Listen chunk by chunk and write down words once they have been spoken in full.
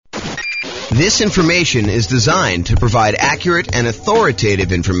This information is designed to provide accurate and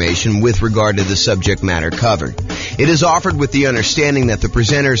authoritative information with regard to the subject matter covered. It is offered with the understanding that the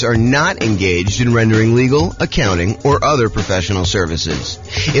presenters are not engaged in rendering legal, accounting, or other professional services.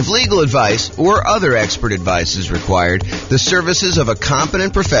 If legal advice or other expert advice is required, the services of a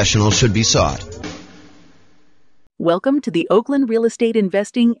competent professional should be sought. Welcome to the Oakland Real Estate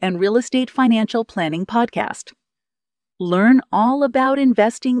Investing and Real Estate Financial Planning Podcast. Learn all about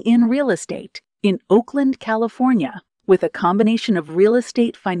investing in real estate in Oakland, California, with a combination of real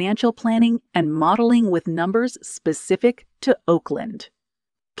estate financial planning and modeling with numbers specific to Oakland.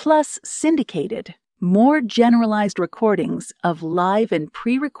 Plus syndicated, more generalized recordings of live and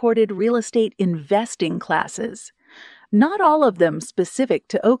pre-recorded real estate investing classes. Not all of them specific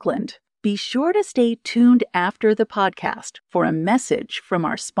to Oakland. Be sure to stay tuned after the podcast for a message from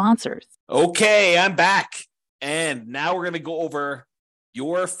our sponsors. Okay, I'm back. And now we're going to go over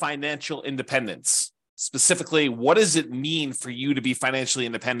your financial independence. Specifically, what does it mean for you to be financially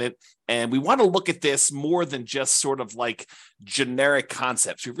independent? And we want to look at this more than just sort of like generic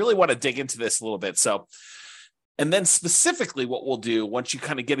concepts. We really want to dig into this a little bit. And then specifically what we'll do once you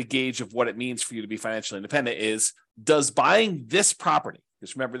kind of get a gauge of what it means for you to be financially independent is, does buying this property,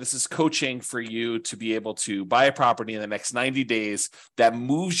 because remember, this is coaching for you to be able to buy a property in the next 90 days that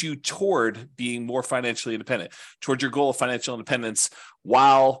moves you toward being more financially independent, toward your goal of financial independence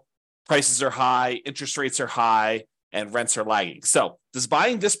while prices are high, interest rates are high, and rents are lagging. So does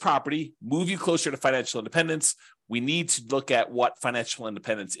buying this property move you closer to financial independence? We need to look at what financial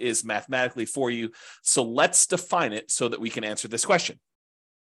independence is mathematically for you. So let's define it so that we can answer this question.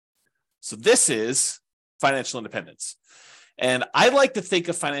 So this is financial independence. And I like to think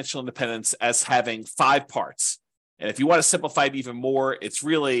of financial independence as having 5 parts. And if you want to simplify it even more, it's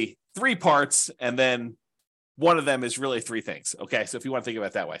really 3 parts. And then one of them is really 3 things. Okay. So if you want to think about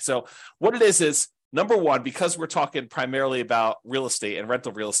it that way. So what it is number one, because we're talking primarily about real estate and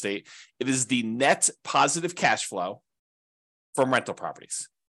rental real estate, it is the net positive cash flow from rental properties.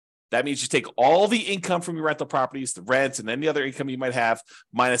 That means you take all the income from your rental properties, the rent, and any other income you might have,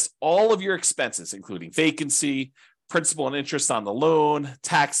 minus all of your expenses, including vacancy, principal and interest on the loan,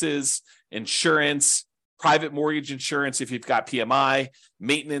 taxes, insurance, private mortgage insurance if you've got PMI,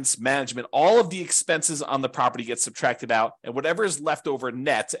 maintenance, management, all of the expenses on the property get subtracted out. And whatever is left over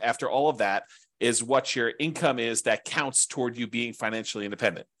net after all of that is what your income is that counts toward you being financially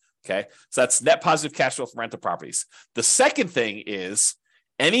independent. Okay. So that's net positive cash flow from rental properties. The second thing is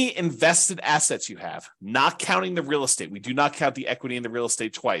any invested assets you have, not counting the real estate. We do not count the equity in the real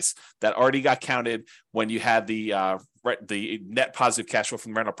estate twice. That already got counted when you had the net positive cash flow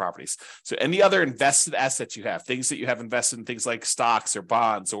from rental properties. So any other invested assets you have, things that you have invested in things like stocks or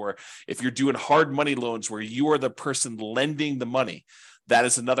bonds, or if you're doing hard money loans where you are the person lending the money, that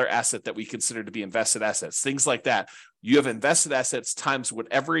is another asset that we consider to be invested assets. Things like that. You have invested assets times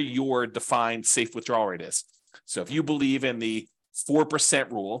whatever your defined safe withdrawal rate is. So if you believe in the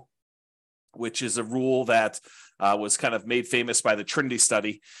 4% rule, which is a rule that was kind of made famous by the Trinity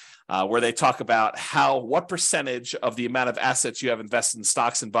study, where they talk about what percentage of the amount of assets you have invested in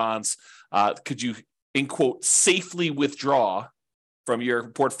stocks and bonds could you, in quote, safely withdraw from your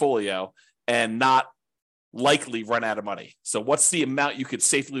portfolio and not likely run out of money. So what's the amount you could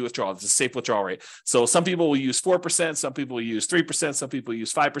safely withdraw? It's a safe withdrawal rate. So some people will use 4%, some people will use 3%, some people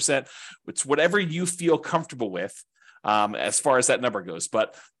use 5%. It's whatever you feel comfortable with. As far as that number goes.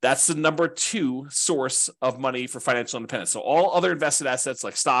 But that's the number 2 source of money for financial independence. So all other invested assets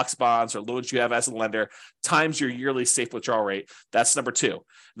like stocks, bonds, or loans you have as a lender times your yearly safe withdrawal rate, that's number 2.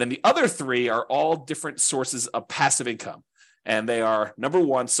 Then the other 3 are all different sources of passive income. And they are, number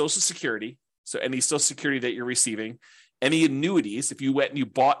 1, Social Security. So any Social Security that you're receiving. Any annuities, if you went and you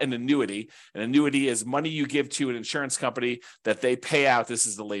bought an annuity is money you give to an insurance company that they pay out. This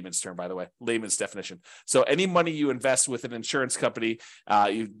is the layman's term, by the way, layman's definition. So any money you invest with an insurance company,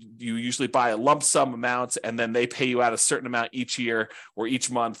 you usually buy a lump sum amount, and then they pay you out a certain amount each year or each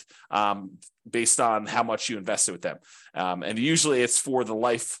month based on how much you invested with them. And usually it's for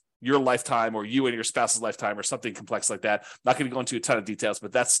your lifetime or you and your spouse's lifetime or something complex like that. I'm not going to go into a ton of details,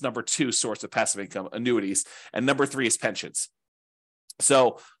 but that's number 2 source of passive income, annuities. And number 3 is pensions.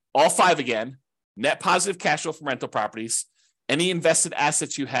 So all 5 again, net positive cash flow from rental properties, any invested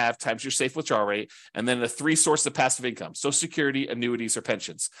assets you have times your safe withdrawal rate, and then the 3 sources of passive income, Social Security, annuities, or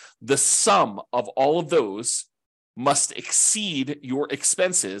pensions. The sum of all of those must exceed your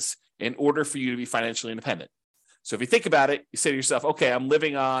expenses in order for you to be financially independent. So if you think about it, you say to yourself, okay, I'm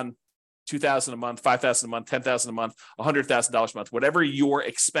living on $2,000 a month, $5,000 a month, $10,000 a month, $100,000 a month, whatever your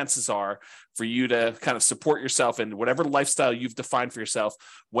expenses are for you to kind of support yourself and whatever lifestyle you've defined for yourself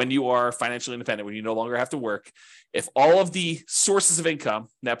when you are financially independent, when you no longer have to work. If all of the sources of income,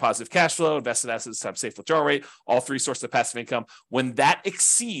 net positive cash flow, invested assets times safe withdrawal rate, all three sources of passive income, when that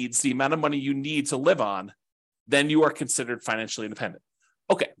exceeds the amount of money you need to live on, then you are considered financially independent.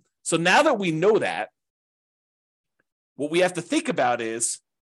 Okay, so now that we know that, what we have to think about is,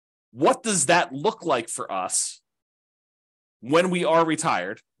 what does that look like for us when we are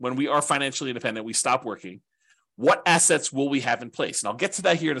retired, when we are financially independent, we stop working? What assets will we have in place? And I'll get to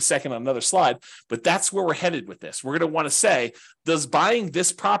that here in a second on another slide, but that's where we're headed with this. We're going to want to say, does buying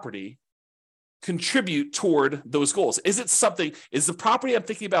this property contribute toward those goals? Is the property I'm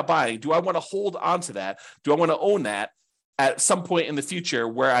thinking about buying, do I want to hold on to that? Do I want to own that at some point in the future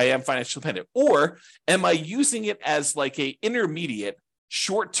where I am financially independent? Or am I using it as like a intermediate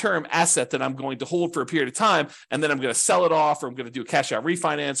short-term asset that I'm going to hold for a period of time, and then I'm going to sell it off, or I'm going to do a cash out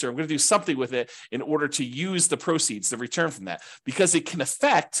refinance, or I'm going to do something with it in order to use the proceeds, the return from that, because it can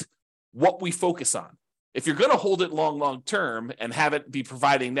affect what we focus on. If you're going to hold it long term and have it be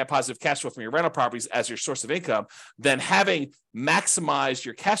providing net positive cash flow from your rental properties as your source of income, then having maximized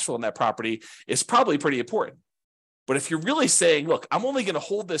your cash flow in that property is probably pretty important. But if you're really saying, look, I'm only going to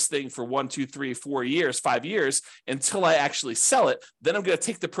hold this thing for 1, 2, 3, 4 years, 5 years until I actually sell it, then I'm going to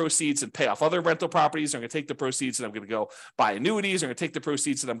take the proceeds and pay off other rental properties. I'm going to take the proceeds and I'm going to go buy annuities. I'm going to take the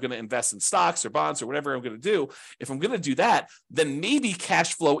proceeds and I'm going to invest in stocks or bonds or whatever I'm going to do. If I'm going to do that, then maybe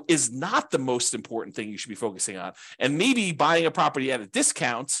cash flow is not the most important thing you should be focusing on. And maybe buying a property at a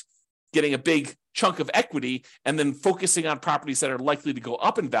discount, getting a big chunk of equity, and then focusing on properties that are likely to go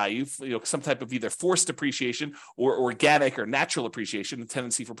up in value, some type of either forced appreciation or organic or natural appreciation, the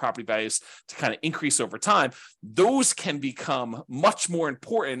tendency for property values to kind of increase over time, those can become much more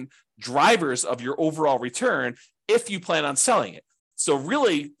important drivers of your overall return if you plan on selling it. So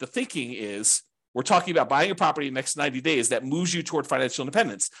really, the thinking is, we're talking about buying a property in the next 90 days that moves you toward financial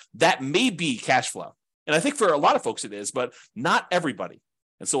independence. That may be cash flow. And I think for a lot of folks it is, but not everybody.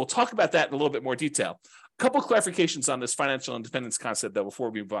 And so we'll talk about that in a little bit more detail. A couple of clarifications on this financial independence concept, though, before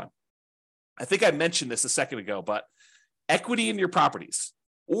we move on. I think I mentioned this a second ago, but equity in your properties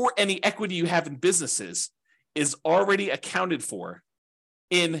or any equity you have in businesses is already accounted for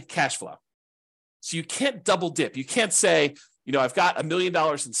in cash flow. So you can't double dip. You can't say, I've got $1 million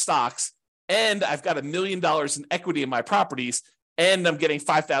in stocks and I've got $1 million in equity in my properties and I'm getting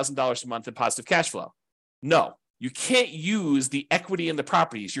 $5,000 a month in positive cash flow. No. You can't use the equity in the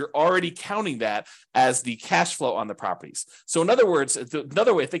properties. You're already counting that as the cash flow on the properties. So in other words,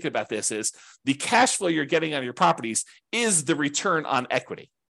 another way of thinking about this is the cash flow you're getting on your properties is the return on equity.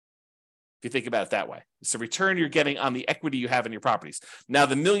 If you think about it that way, it's the return you're getting on the equity you have in your properties. Now,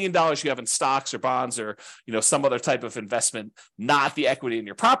 the $1 million you have in stocks or bonds or some other type of investment, not the equity in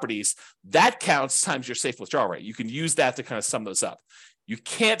your properties, that counts times your safe withdrawal rate. You can use that to kind of sum those up. You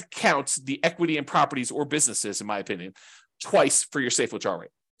can't count the equity in properties or businesses, in my opinion, twice for your safe withdrawal rate,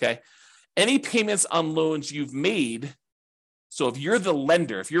 okay? Any payments on loans you've made, so if you're the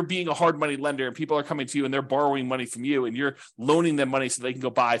lender, if you're being a hard money lender and people are coming to you and they're borrowing money from you and you're loaning them money so they can go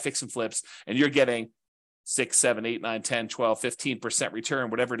buy fix and flips and you're getting 6, 7, 8, 9, 10, 12, 15% return,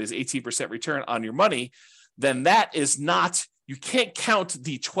 whatever it is, 18% return on your money, then that is not, you can't count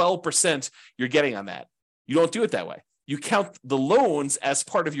the 12% you're getting on that. You don't do it that way. You count the loans as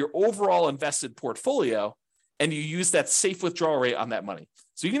part of your overall invested portfolio, and you use that safe withdrawal rate on that money.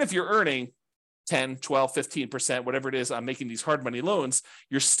 So even if you're earning 10, 12, 15%, whatever it is on making these hard money loans,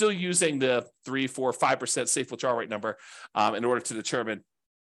 you're still using the 3, 4, 5% safe withdrawal rate number in order to determine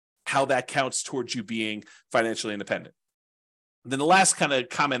how that counts towards you being financially independent. Then the last kind of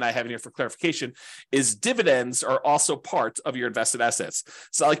comment I have in here for clarification is dividends are also part of your invested assets.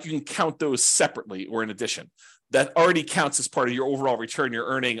 It's not like you can count those separately or in addition. That already counts as part of your overall return you're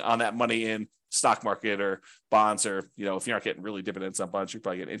earning on that money in stock market or bonds, or, if you're not getting really dividends on bonds, you're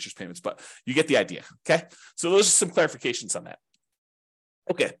probably getting interest payments, but you get the idea. Okay. So those are some clarifications on that.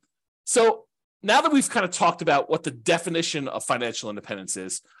 Okay. So now that we've kind of talked about what the definition of financial independence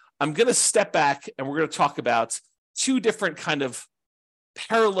is, I'm going to step back and we're going to talk about two different kind of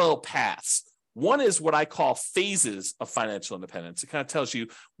parallel paths. One is what I call phases of financial independence. It kind of tells you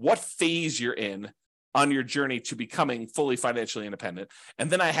what phase you're in on your journey to becoming fully financially independent. And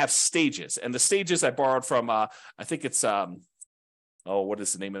then I have stages. And the stages I borrowed from, I think it's, what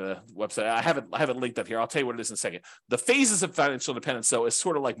is the name of the website? I have it linked up here. I'll tell you what it is in a second. The phases of financial independence, though, is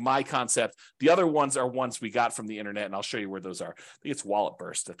sort of like my concept. The other ones are ones we got from the internet, and I'll show you where those are. I think it's Wallet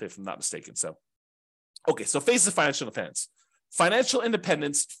Burst, if I'm not mistaken. So, okay, so phases of financial independence. financial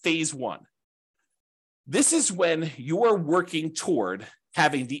independence phase one. This is when you are working toward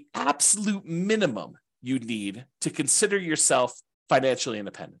having the absolute minimum you need to consider yourself financially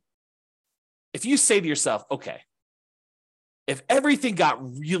independent. If you say to yourself, okay, if everything got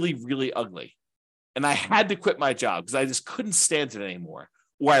really, really ugly and I had to quit my job because I just couldn't stand it anymore,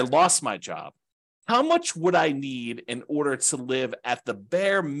 or I lost my job, how much would I need in order to live at the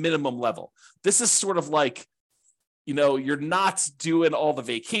bare minimum level? This is sort of like, you're not doing all the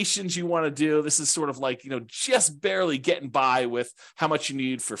vacations you want to do. This is sort of like, just barely getting by with how much you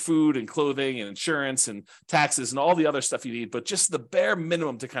need for food and clothing and insurance and taxes and all the other stuff you need, but just the bare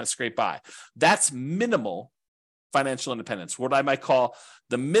minimum to kind of scrape by. That's minimal financial independence, what I might call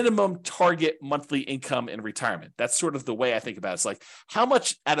the minimum target monthly income in retirement. That's sort of the way I think about it. It's like, how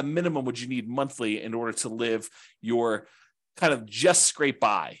much at a minimum would you need monthly in order to live your kind of just scrape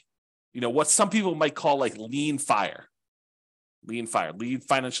by? What some people might call like lean financial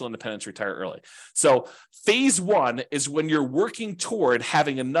independence, retire early. So phase one is when you're working toward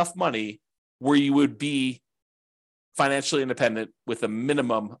having enough money where you would be financially independent with a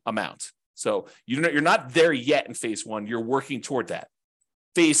minimum amount. So you're not there yet in phase one. You're working toward that.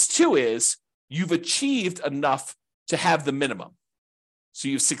 Phase two is you've achieved enough to have the minimum. So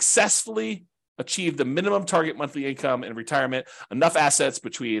you've successfully achieved the minimum target monthly income in retirement, enough assets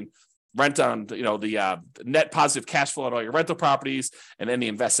between rent on, the net positive cash flow on all your rental properties and any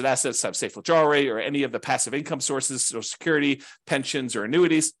invested assets, have safe withdrawal rate, or any of the passive income sources, Social Security, pensions, or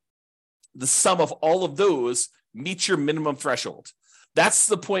annuities. The sum of all of those meets your minimum threshold. That's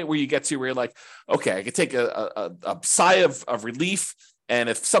the point where you get to where you're like, okay, I can take a sigh of relief. And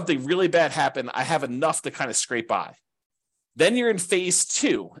if something really bad happened, I have enough to kind of scrape by. Then you're in phase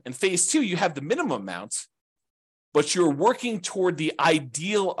two. In phase two, you have the minimum amount, but you're working toward the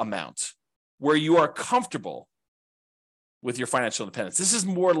ideal amount where you are comfortable with your financial independence. This is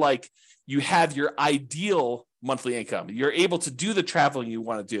more like you have your ideal monthly income. You're able to do the traveling you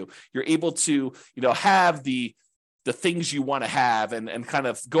want to do. You're able to, have the things you want to have and kind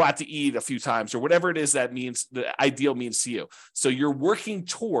of go out to eat a few times or whatever it is that means the ideal means to you. So you're working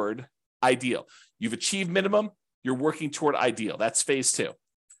toward ideal. You've achieved minimum. You're working toward ideal. That's phase two.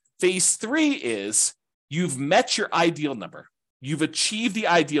 Phase three is you've met your ideal number. You've achieved the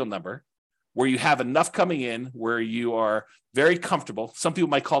ideal number where you have enough coming in, where you are very comfortable. Some people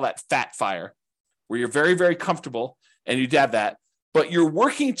might call that fat fire, where you're very, very comfortable and you have that, but you're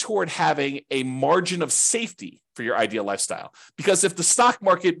working toward having a margin of safety for your ideal lifestyle. Because if the stock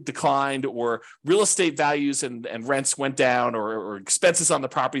market declined or real estate values and rents went down or expenses on the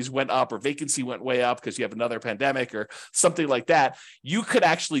properties went up or vacancy went way up because you have another pandemic or something like that, you could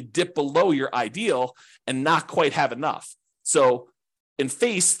actually dip below your ideal and not quite have enough. So in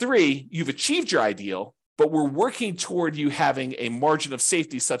phase three, you've achieved your ideal, but we're working toward you having a margin of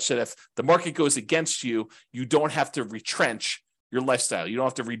safety such that if the market goes against you, you don't have to retrench your lifestyle. You don't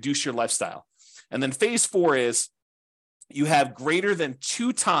have to reduce your lifestyle. And then phase four is you have greater than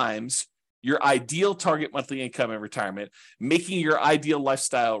 2 times your ideal target monthly income in retirement, making your ideal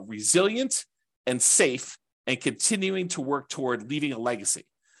lifestyle resilient and safe and continuing to work toward leaving a legacy.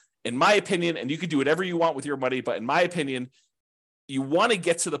 In my opinion, and you can do whatever you want with your money, but in my opinion, you want to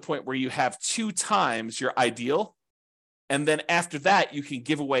get to the point where you have 2 times your ideal. And then after that, you can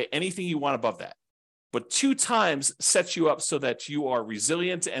give away anything you want above that. But 2 times sets you up so that you are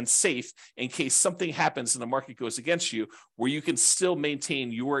resilient and safe in case something happens and the market goes against you, where you can still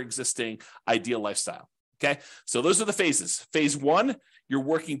maintain your existing ideal lifestyle. Okay. So those are the phases. Phase 1, you're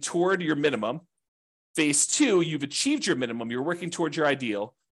working toward your minimum. Phase 2, you've achieved your minimum. You're working toward your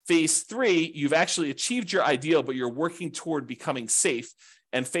ideal. Phase 3, you've actually achieved your ideal, but you're working toward becoming safe.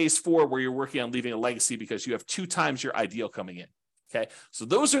 And phase 4, where you're working on leaving a legacy because you have 2 times your ideal coming in. Okay, so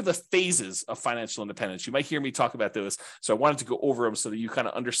those are the phases of financial independence. You might hear me talk about those. So I wanted to go over them so that you kind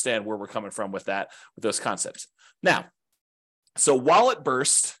of understand where we're coming from with those concepts. Now, so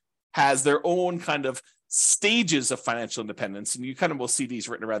WalletBurst has their own kind of stages of financial independence, and you kind of will see these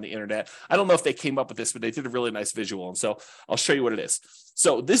written around the internet. I don't know if they came up with this, but they did a really nice visual, and so I'll show you what it is.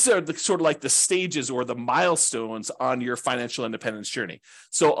 So these are the sort of like the stages or the milestones on your financial independence journey.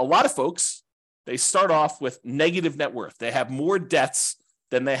 So a lot of folks, they start off with negative net worth. They have more debts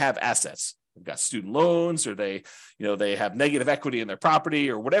than they have assets. They've got student loans, or they have negative equity in their property,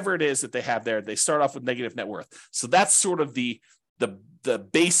 or whatever it is that they have there. They start off with negative net worth. So that's sort of the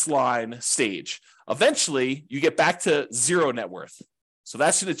baseline stage. Eventually, you get back to 0 net worth. So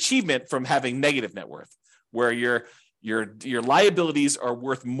that's an achievement from having negative net worth, where your liabilities are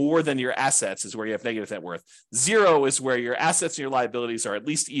worth more than your assets, is where you have negative net worth. 0 is where your assets and your liabilities are at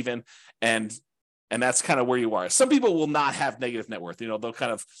least even, and And that's kind of where you are. Some people will not have negative net worth. They'll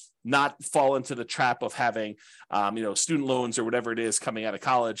kind of not fall into the trap of having, student loans or whatever it is coming out of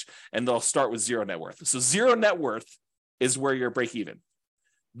college, and they'll start with zero net worth. So zero net worth is where you're break even.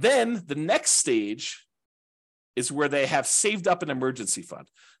 Then the next stage is where they have saved up an emergency fund.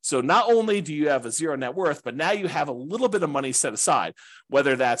 So not only do you have a zero net worth, but now you have a little bit of money set aside,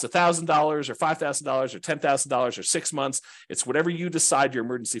 whether that's $1,000 or $5,000 or $10,000 or 6 months. It's whatever you decide your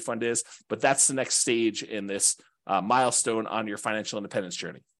emergency fund is, but that's the next stage in this milestone on your financial independence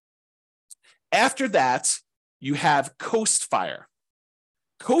journey. After that, you have Coast Fire.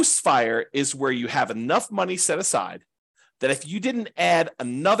 Coast Fire is where you have enough money set aside that if you didn't add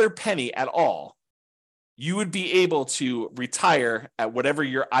another penny at all, you would be able to retire at whatever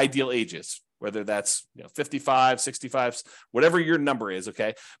your ideal age is, whether that's 55, 65, whatever your number is,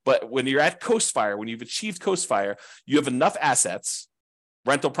 okay? But when you're at Coast Fire, when you've achieved Coast Fire, you have enough assets,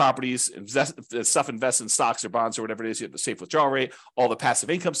 rental properties, stuff invested in stocks or bonds or whatever it is, you have the safe withdrawal rate, all the passive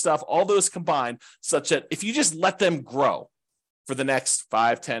income stuff, all those combined, such that if you just let them grow for the next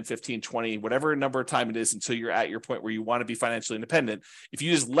 5, 10, 15, 20, whatever number of time it is until you're at your point where you want to be financially independent, if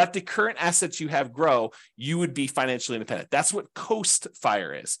you just let the current assets you have grow, you would be financially independent. That's what Coast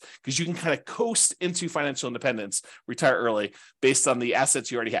Fire is, because you can kind of coast into financial independence, retire early based on the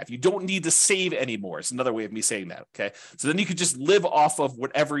assets you already have. You don't need to save anymore. It's another way of me saying that, okay? So then you could just live off of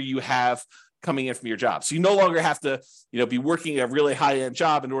whatever you have coming in from your job. So you no longer have to, be working a really high-end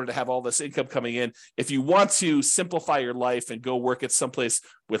job in order to have all this income coming in. If you want to simplify your life and go work at someplace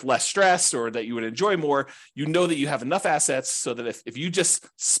with less stress or that you would enjoy more, you know that you have enough assets so that if you just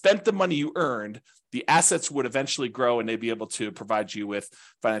spent the money you earned, the assets would eventually grow and they'd be able to provide you with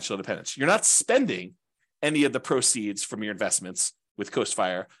financial independence. You're not spending any of the proceeds from your investments with Coast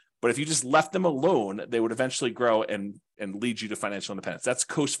Fire, but if you just left them alone, they would eventually grow and lead you to financial independence. That's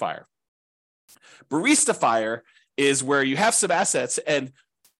Coast Fire. Barista Fire is where you have some assets, and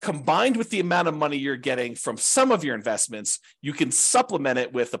combined with the amount of money you're getting from some of your investments, you can supplement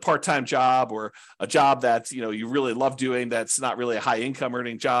it with a part-time job or a job that you really love doing that's not really a high income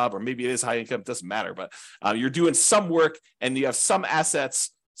earning job, or maybe it is high income, it doesn't matter, but you're doing some work and you have some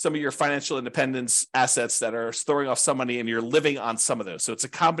assets, some of your financial independence assets that are throwing off some money, and you're living on some of those. So it's a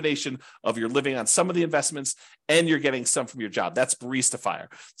combination of you're living on some of the investments and you're getting some from your job. That's Barista Fire.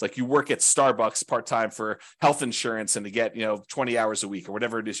 It's like you work at Starbucks part-time for health insurance and to get 20 hours a week or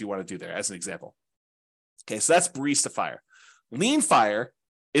whatever it is you want to do there, as an example. Okay, so that's Barista Fire. Lean Fire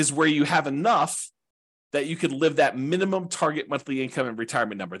is where you have enough that you could live that minimum target monthly income and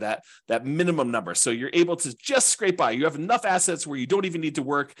retirement number, that minimum number. So you're able to just scrape by. You have enough assets where you don't even need to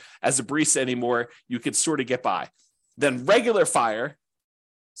work as a barista anymore. You could sort of get by. Then regular Fire,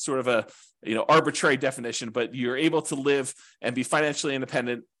 sort of a arbitrary definition, but you're able to live and be financially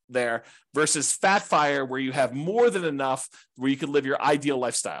independent there, versus Fat Fire, where you have more than enough where you can live your ideal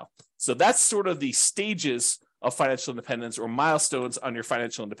lifestyle. So that's sort of the stages of financial independence or milestones on your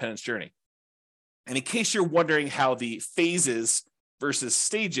financial independence journey. And in case you're wondering how the phases versus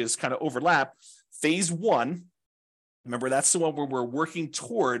stages kind of overlap, phase 1, remember that's the one where we're working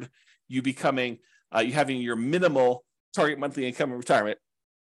toward you becoming, you having your minimal target monthly income in retirement.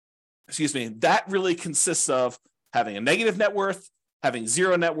 That really consists of having a negative net worth, having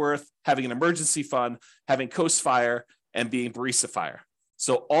zero net worth, having an emergency fund, having Coast Fire, and being Barista Fire.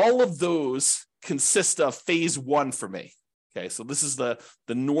 So all of those consist of phase 1 for me. Okay, so this is the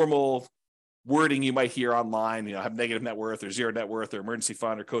normal wording you might hear online, have negative net worth or zero net worth or emergency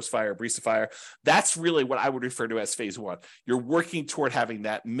fund or Coast Fire or Barista Fire. That's really what I would refer to as phase 1. You're working toward having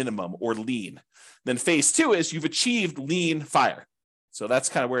that minimum or lean. Then phase 2 is you've achieved lean fire. So that's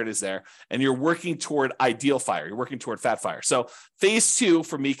kind of where it is there. And you're working toward ideal fire. You're working toward fat fire. So phase 2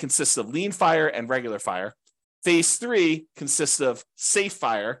 for me consists of lean fire and regular fire. Phase 3 consists of safe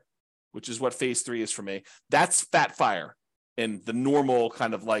fire, which is what phase 3 is for me. That's fat fire in the normal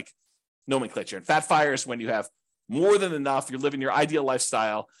kind of like nomenclature. And fat fire is when you have more than enough, you're living your ideal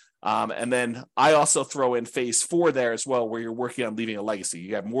lifestyle. And then I also throw in phase 4 there as well, where you're working on leaving a legacy.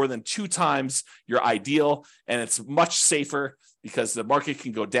 You have more than 2 times your ideal, and it's much safer because the market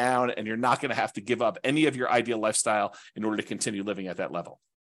can go down and you're not going to have to give up any of your ideal lifestyle in order to continue living at that level.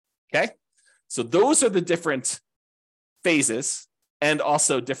 Okay. So those are the different phases and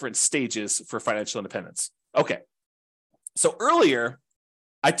also different stages for financial independence. Okay. So earlier,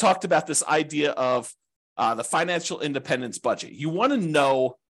 I talked about this idea of the financial independence budget. You want to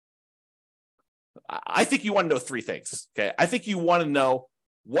know, I think you want to know 3 things. Okay. I think you want to know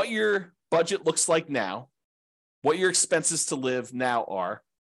what your budget looks like now, what your expenses to live now are,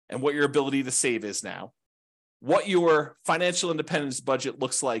 and what your ability to save is now, what your financial independence budget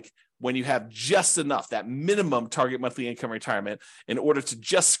looks like when you have just enough, that minimum target monthly income retirement in order to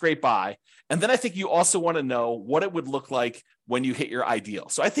just scrape by. And then I think you also want to know what it would look like when you hit your ideal.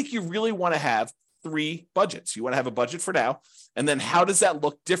 So I think you really want to have 3 budgets. You want to have a budget for now. And then how does that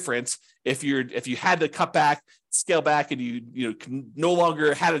look different if you had to cut back, scale back, and you no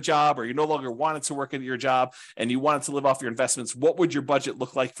longer had a job, or you no longer wanted to work at your job and you wanted to live off your investments? What would your budget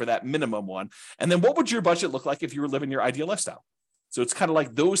look like for that minimum one? And then what would your budget look like if you were living your ideal lifestyle? So it's kind of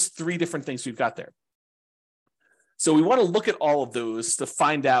like those 3 different things we've got there. So we want to look at all of those to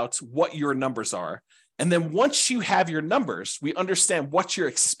find out what your numbers are. And then once you have your numbers, we understand what your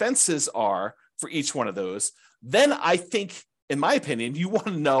expenses are for each one of those. Then I think, in my opinion, you want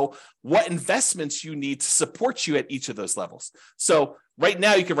to know what investments you need to support you at each of those levels. So right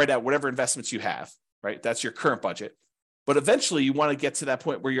now you can write out whatever investments you have, right? That's your current budget. But eventually you want to get to that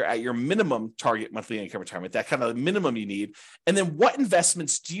point where you're at your minimum target monthly income retirement, that kind of minimum you need. And then what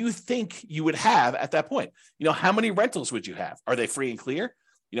investments do you think you would have at that point? How many rentals would you have? Are they free and clear?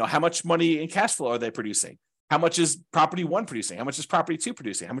 How much money in cash flow are they producing? How much is property 1 producing? How much is property 2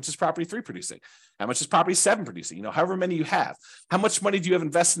 producing? How much is property 3 producing? How much is property 7 producing? However many you have. How much money do you have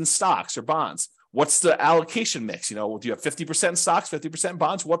invested in stocks or bonds? What's the allocation mix? Do you have 50% in stocks, 50% in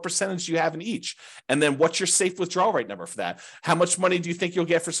bonds? What percentage do you have in each? And then what's your safe withdrawal rate number for that? How much money do you think you'll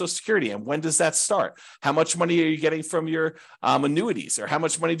get for Social Security? And when does that start? How much money are you getting from your annuities? Or how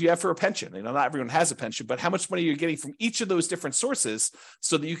much money do you have for a pension? Not everyone has a pension, but how much money are you getting from each of those different sources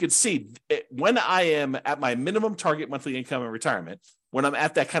so that you can see when I am at my minimum target monthly income in retirement, when I'm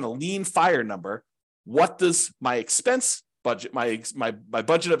at that kind of lean fire number, what does my expense budget, my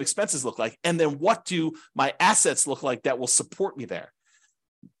budget of expenses look like? And then what do my assets look like that will support me there?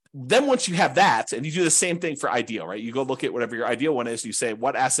 Then once you have that, and you do the same thing for ideal, right? You go look at whatever your ideal one is, you say,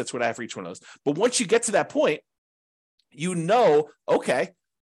 what assets would I have for each one of those? But once you get to that point, okay,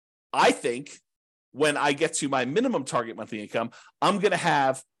 I think when I get to my minimum target monthly income, I'm going to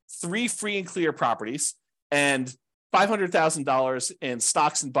have 3 free and clear properties and $500,000 in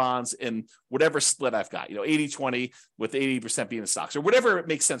stocks and bonds in whatever split I've got, 80-20 with 80% being in stocks, or whatever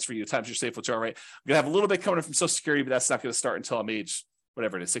makes sense for you times your safe withdrawal rate. I'm going to have a little bit coming in from Social Security, but that's not going to start until I'm age,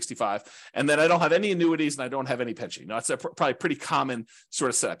 whatever it is, 65. And then I don't have any annuities and I don't have any pension. It's a probably pretty common sort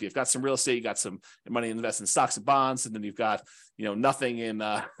of setup. You've got some real estate, you got some money invested in stocks and bonds, and then you've got, nothing in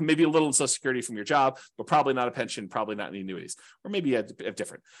maybe a little in Social Security from your job, but probably not a pension, probably not any annuities, or maybe a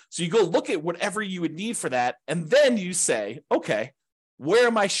different. So you go look at whatever you would need for that. And then you say, okay, where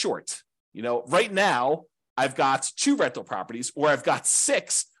am I short? Right now I've got 2 rental properties, or I've got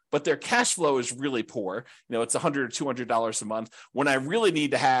 6, but their cash flow is really poor. It's $100 or $200 a month when I really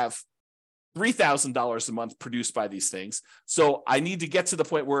need to have $3,000 a month produced by these things. So I need to get to the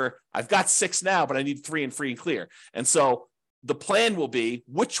point where I've got 6 now, but I need 3 and free and clear. And so the plan will be,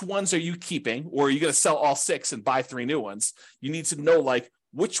 which ones are you keeping, or are you going to sell all 6 and buy 3 new ones? You need to know,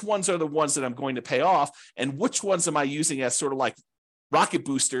 which ones are the ones that I'm going to pay off, and which ones am I using as sort of like rocket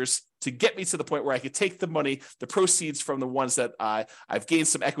boosters to get me to the point where I could take the money, the proceeds from the ones that I've gained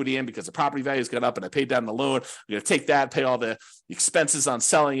some equity in because the property value has gone up and I paid down the loan. I'm going to take that, pay all the expenses on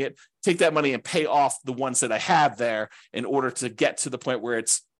selling it, take that money and pay off the ones that I have there in order to get to the point where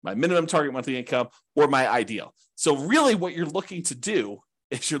it's my minimum target monthly income or my ideal. So really what you're looking to do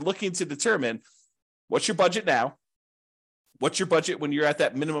is you're looking to determine what's your budget now, what's your budget when you're at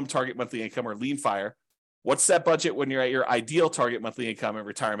that minimum target monthly income or lean fire, what's that budget when you're at your ideal target monthly income in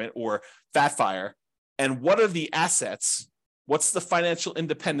retirement or fat fire, and what are the assets, what's the financial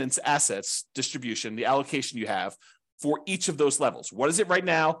independence assets distribution, the allocation you have for each of those levels. What is it right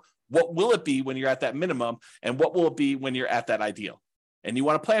now? What will it be when you're at that minimum? And what will it be when you're at that ideal? And you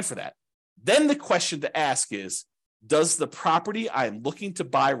want to plan for that. Then the question to ask is, does the property I'm looking to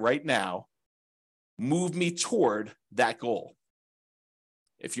buy right now move me toward that goal?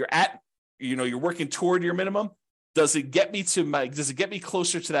 If you're at, you're working toward your minimum, does it get me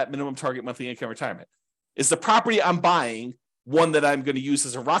closer to that minimum target monthly income retirement? Is the property I'm buying one that I'm going to use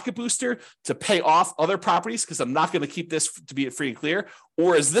as a rocket booster to pay off other properties because I'm not going to keep this to be free and clear?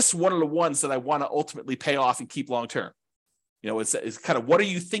 Or is this one of the ones that I want to ultimately pay off and keep long-term? It's kind of, what are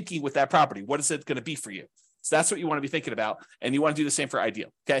you thinking with that property? What is it going to be for you? So that's what you want to be thinking about. And you want to do the same for ideal.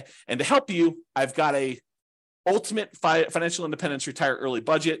 Okay. And to help you, I've got a ultimate financial independence retire early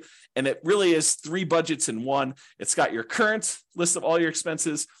budget. And it really is 3 budgets in one. It's got your current list of all your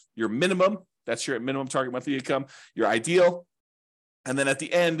expenses, your minimum, that's your minimum target monthly income, your ideal, And then at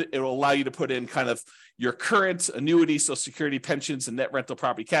the end, it will allow you to put in kind of your current annuity, Social Security, pensions, and net rental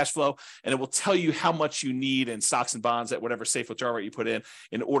property cash flow. And it will tell you how much you need in stocks and bonds at whatever safe withdrawal rate you put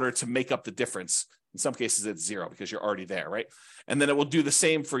in order to make up the difference. In some cases, it's zero because you're already there, right? And then it will do the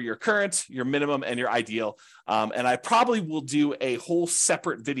same for your current, your minimum, and your ideal. And I probably will do a whole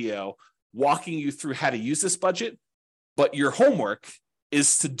separate video walking you through how to use this budget. But your homework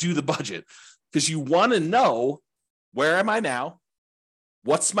is to do the budget because you want to know, where am I now?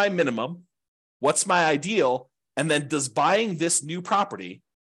 What's my minimum? What's my ideal? And then does buying this new property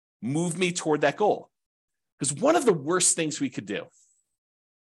move me toward that goal? Because one of the worst things we could do,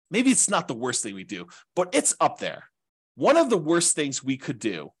 maybe it's not the worst thing we do, but it's up there. One of the worst things we could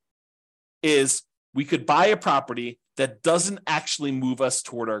do is we could buy a property that doesn't actually move us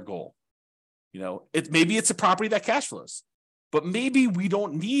toward our goal. Maybe it's a property that cash flows, but maybe we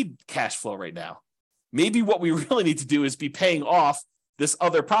don't need cash flow right now. Maybe what we really need to do is be paying off this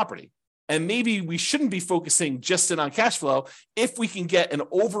other property. And maybe we shouldn't be focusing just in on cash flow if we can get an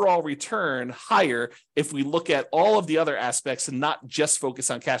overall return higher if we look at all of the other aspects and not just focus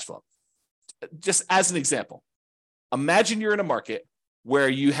on cash flow. Just as an example, imagine you're in a market where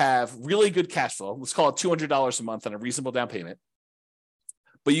you have really good cash flow. Let's call it $200 a month on a reasonable down payment.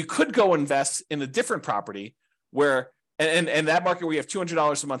 But you could go invest in a different property where, and that market where you have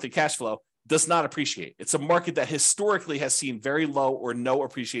 $200 a month in cash flow does not appreciate. It's a market that historically has seen very low or no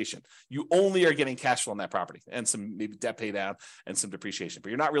appreciation. You only are getting cash flow on that property and some maybe debt pay down and some depreciation, but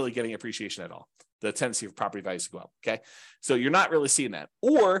you're not really getting appreciation at all. The tendency for property values to go up. Okay. So you're not really seeing that.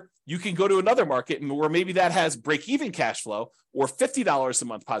 Or you can go to another market where maybe that has break-even cash flow or $50 a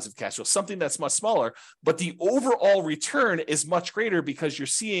month positive cash flow, something that's much smaller, but the overall return is much greater because you're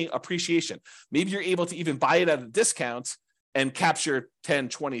seeing appreciation. Maybe you're able to even buy it at a discount and capture $10,000,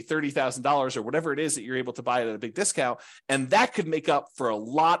 $20,000, $30,000 or whatever it is that you're able to buy it at a big discount. And that could make up for a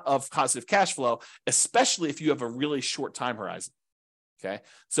lot of positive cash flow, especially if you have a really short time horizon. Okay.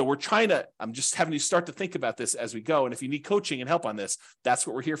 So I'm just having you start to think about this as we go. And if you need coaching and help on this, that's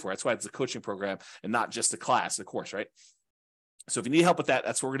what we're here for. That's why it's a coaching program and not just a class, a course, right? So if you need help with that,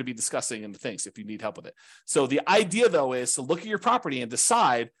 that's what we're going to be discussing in the things if you need help with it. So the idea though is to look at your property and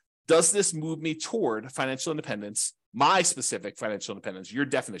decide, does this move me toward financial independence, my specific financial independence, your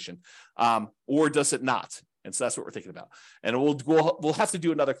definition, or does it not? And so that's what we're thinking about. And we'll have to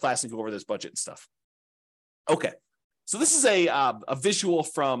do another class and go over this budget and stuff. Okay. So this is a visual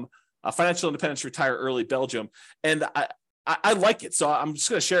from Financial Independence Retire Early Belgium. And I like it. So I'm just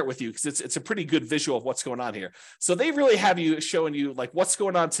going to share it with you because it's a pretty good visual of what's going on here. So they really have you showing you like what's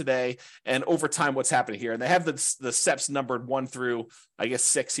going on today and over time what's happening here. And they have the steps numbered 1 through, I guess,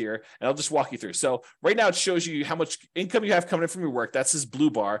 6 here. And I'll just walk you through. So right now it shows you how much income you have coming in from your work. That's this blue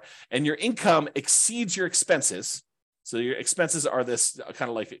bar. And your income exceeds your expenses. So your expenses are this kind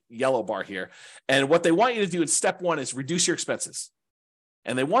of like yellow bar here. And what they want you to do in step 1 is reduce your expenses.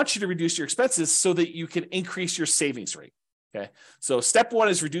 And they want you to reduce your expenses so that you can increase your savings rate. Okay. So step 1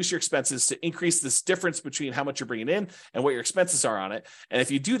 is reduce your expenses to increase this difference between how much you're bringing in and what your expenses are on it. And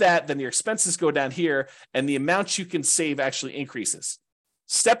if you do that, then your expenses go down here and the amount you can save actually increases.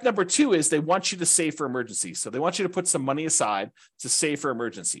 Step number 2 is they want you to save for emergencies. So they want you to put some money aside to save for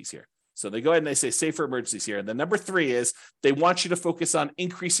emergencies here. So they go ahead and they say save for emergencies here. And then number 3 is they want you to focus on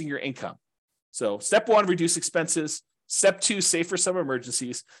increasing your income. So step 1, reduce expenses. Step 2, save for some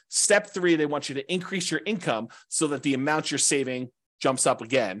emergencies. Step 3, they want you to increase your income so that the amount you're saving jumps up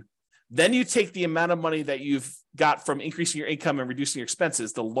again. Then you take the amount of money that you've got from increasing your income and reducing your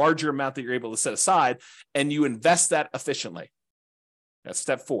expenses, the larger amount that you're able to set aside, and you invest that efficiently. That's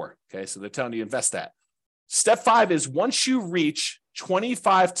step 4. Okay, so they're telling you invest that. Step 5 is once you reach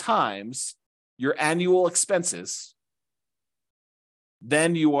 25 times your annual expenses,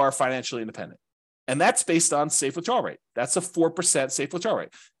 then you are financially independent. And that's based on safe withdrawal rate. That's a 4% safe withdrawal rate.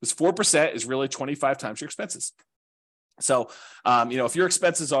 Because 4% is really 25 times your expenses. So, if your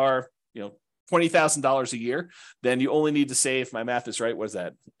expenses are, $20,000 a year, then you only need to save, my math is right, what is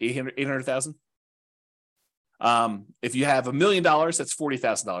that, 800,000? If you have $1 million, that's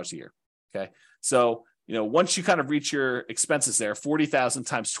 $40,000 a year. Okay. So, once you kind of reach your expenses there, 40,000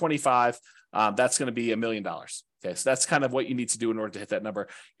 times 25, that's going to be $1 million. Okay, so that's kind of what you need to do in order to hit that number.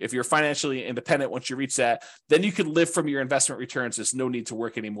 If you're financially independent, once you reach that, then you can live from your investment returns. There's no need to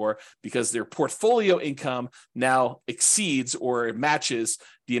work anymore because their portfolio income now exceeds or matches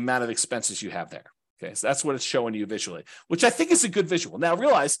the amount of expenses you have there. Okay, so that's what it's showing you visually, which I think is a good visual. Now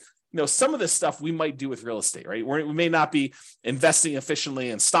realize some of this stuff we might do with real estate, right? We may not be investing efficiently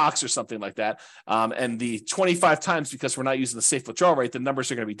in stocks or something like that. And the 25 times, because we're not using the safe withdrawal rate, the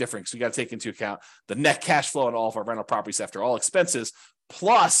numbers are going to be different. So you got to take into account the net cash flow on all of our rental properties after all expenses,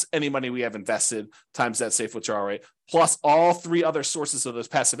 plus any money we have invested times that safe withdrawal rate, plus all three other sources of those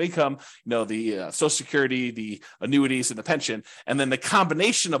passive income, the Social Security, the annuities, and the pension. And then the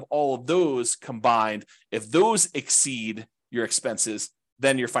combination of all of those combined, if those exceed your expenses,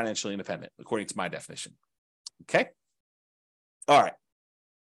 then you're financially independent, according to my definition. Okay? All right.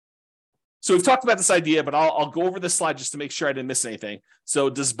 So we've talked about this idea, but I'll go over this slide just to make sure I didn't miss anything. So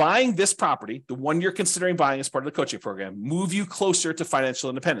does buying this property, the one you're considering buying as part of the coaching program, move you closer to financial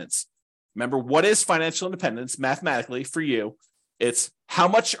independence? Remember, what is financial independence mathematically for you? It's how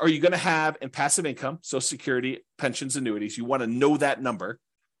much are you going to have in passive income, Social Security, pensions, annuities. You want to know that number.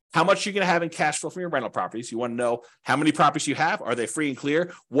 How much you're going to have in cash flow from your rental properties. You want to know how many properties you have. Are they free and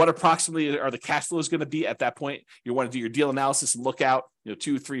clear? What approximately are the cash flows going to be at that point? You want to do your deal analysis and look out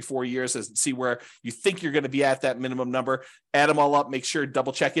 2, 3, 4 years and see where you think you're going to be at that minimum number. Add them all up, make sure,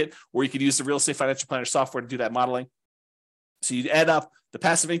 double check it, or you could use the real estate financial planner software to do that modeling. So you add up the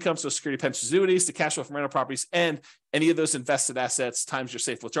passive income, Social Security, pensions, annuities, the cash flow from rental properties, and any of those invested assets times your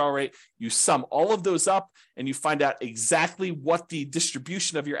safe withdrawal rate. You sum all of those up and you find out exactly what the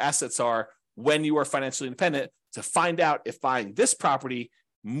distribution of your assets are when you are financially independent to find out if buying this property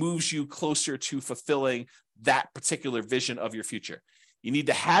moves you closer to fulfilling that particular vision of your future. You need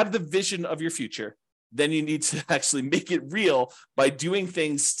to have the vision of your future. Then you need to actually make it real by doing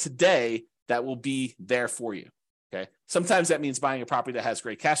things today that will be there for you. Okay. Sometimes that means buying a property that has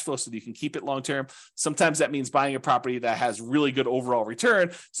great cash flow so that you can keep it long term. Sometimes that means buying a property that has really good overall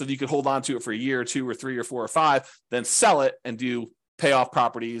return so that you can hold on to it for a year or 2 or 3 or 4 or 5, then sell it and do pay off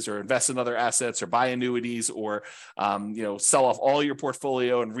properties or invest in other assets or buy annuities or sell off all your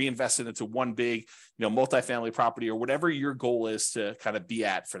portfolio and reinvest it into one big multifamily property or whatever your goal is to kind of be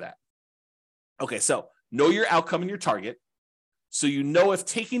at for that. Okay, so know your outcome and your target. So you know if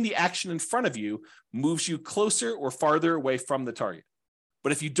taking the action in front of you moves you closer or farther away from the target.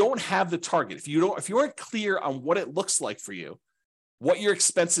 But if you don't have the target, if you aren't clear on what it looks like for you, what your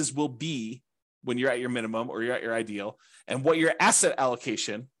expenses will be when you're at your minimum or you're at your ideal, and what your asset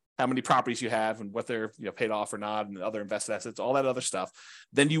allocation, how many properties you have and what they're paid off or not, and other invested assets, all that other stuff,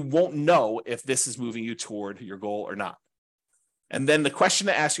 then you won't know if this is moving you toward your goal or not. And then the question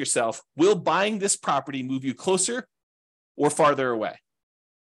to ask yourself, will buying this property move you closer or farther away?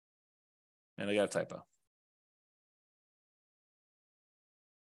 And I got a typo.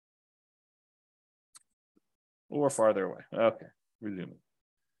 Or farther away. Okay, resuming.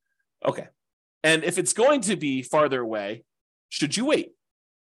 Okay. And if it's going to be farther away, should you wait?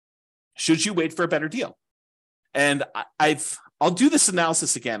 Should you wait for a better deal? And I'll do this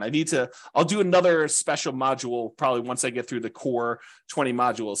analysis again. I'll do another special module probably once I get through the core 20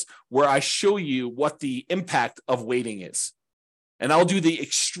 modules where I show you what the impact of waiting is. And I'll do the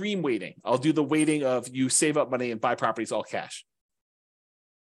extreme waiting. I'll do the waiting of you save up money and buy properties all cash.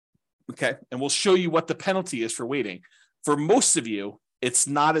 Okay. And we'll show you what the penalty is for waiting. For most of you, it's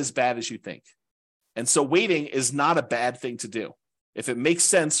not as bad as you think. And so waiting is not a bad thing to do. If it makes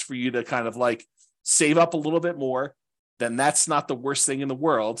sense for you to kind of like save up a little bit more, then that's not the worst thing in the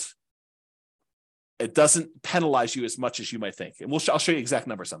world. It doesn't penalize you as much as you might think. And I'll show you exact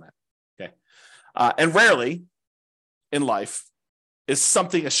numbers on that. Okay. And rarely in life is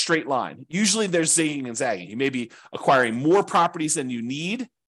something a straight line. Usually there's zigging and zagging. You may be acquiring more properties than you need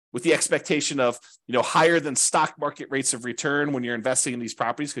with the expectation of, higher than stock market rates of return when you're investing in these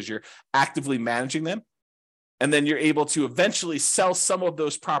properties because you're actively managing them. And then you're able to eventually sell some of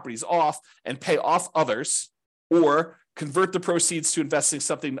those properties off and pay off others, or convert the proceeds to investing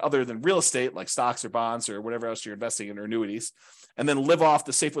something other than real estate, like stocks or bonds or whatever else you're investing in, or annuities, and then live off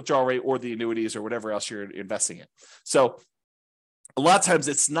the safe withdrawal rate or the annuities or whatever else you're investing in. So a lot of times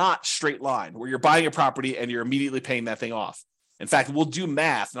it's not straight line where you're buying a property and you're immediately paying that thing off. In fact, we'll do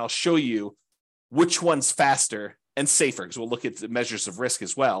math and I'll show you which one's faster and safer, because we'll look at the measures of risk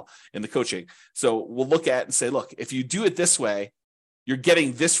as well in the coaching. So we'll look at and say, look, if you do it this way, you're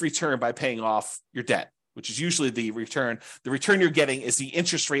getting this return by paying off your debt, which is usually the return. The return you're getting is the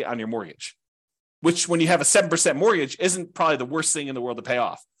interest rate on your mortgage, which when you have a 7% mortgage isn't probably the worst thing in the world to pay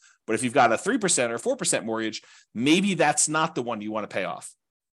off. But if you've got a 3% or 4% mortgage, maybe that's not the one you want to pay off.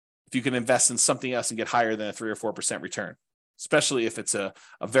 If you can invest in something else and get higher than a 3 or 4% return, especially if it's a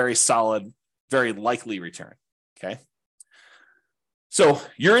very solid, very likely return. Okay. So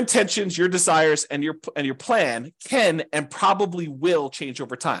your intentions, your desires, and your plan can and probably will change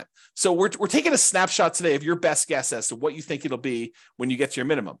over time. So we're taking a snapshot today of your best guess as to what you think it'll be when you get to your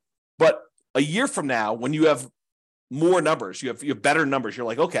minimum. But a year from now, when you have more numbers, you have better numbers, you're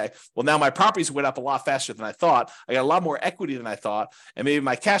like, okay, well, now my properties went up a lot faster than I thought. I got a lot more equity than I thought. And maybe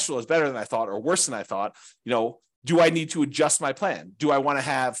my cash flow is better than I thought or worse than I thought. Do I need to adjust my plan? Do I want to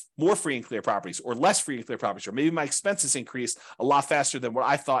have more free and clear properties or less free and clear properties? Or maybe my expenses increased a lot faster than what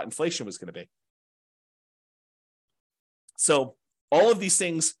I thought inflation was going to be. So all of these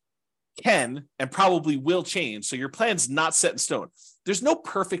things can and probably will change. So your plan's not set in stone. There's no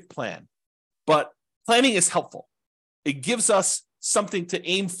perfect plan, but planning is helpful. It gives us something to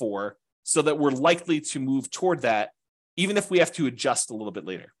aim for so that we're likely to move toward that, even if we have to adjust a little bit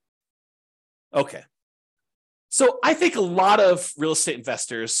later. Okay. So I think a lot of real estate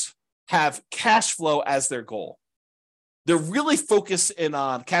investors have cash flow as their goal. They're really focused in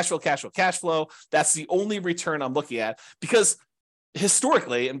on cash flow, cash flow, cash flow. That's the only return I'm looking at, because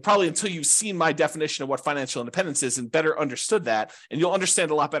historically, and probably until you've seen my definition of what financial independence is and better understood that, and you'll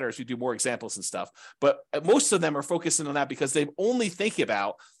understand a lot better as we do more examples and stuff. But most of them are focusing on that because they only think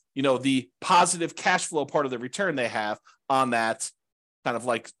about, the positive cash flow part of the return they have on that kind of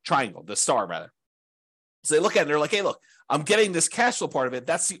like triangle, the star rather. So they look at it and they're like, hey, look, I'm getting this cash flow part of it.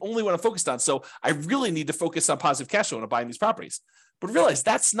 That's the only one I'm focused on. So I really need to focus on positive cash flow when I'm buying these properties. But realize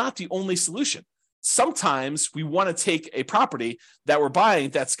that's not the only solution. Sometimes we want to take a property that we're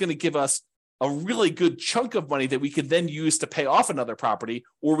buying that's going to give us a really good chunk of money that we could then use to pay off another property,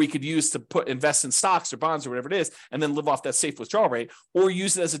 or we could use to invest in stocks or bonds or whatever it is, and then live off that safe withdrawal rate, or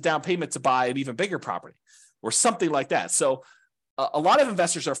use it as a down payment to buy an even bigger property or something like that. So a lot of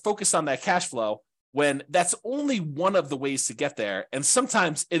investors are focused on that cash flow when that's only one of the ways to get there. And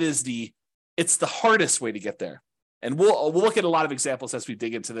sometimes it's the hardest way to get there. And we'll look at a lot of examples as we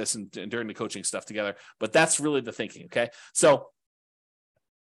dig into this and during the coaching stuff together, but that's really the thinking, okay? So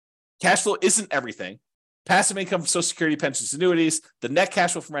cash flow isn't everything. Passive income from Social Security, pensions, annuities, the net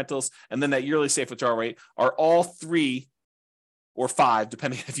cash flow from rentals, and then that yearly safe withdrawal rate are all 3 or 5,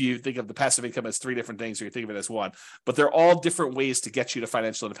 depending if you think of the passive income as 3 different things or you think of it as one, but they're all different ways to get you to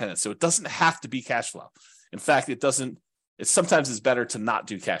financial independence. So it doesn't have to be cash flow. In fact, it sometimes is better to not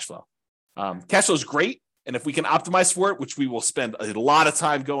do cash flow. Cash flow is great. And if we can optimize for it, which we will spend a lot of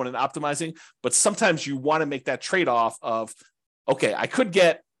time going and optimizing, but sometimes you want to make that trade-off of, okay, I could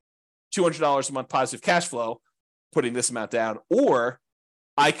get $200 a month positive cash flow, putting this amount down, or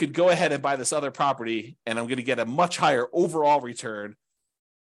I could go ahead and buy this other property and I'm going to get a much higher overall return.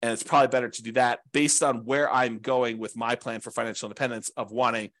 And it's probably better to do that based on where I'm going with my plan for financial independence of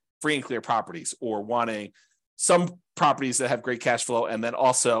wanting free and clear properties, or wanting some properties that have great cash flow, and then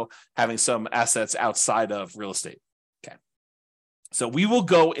also having some assets outside of real estate. Okay. So we will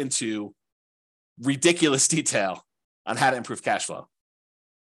go into ridiculous detail on how to improve cash flow.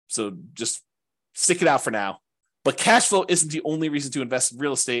 So just stick it out for now. But cash flow isn't the only reason to invest in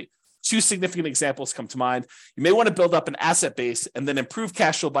real estate. 2 significant examples come to mind. You may want to build up an asset base and then improve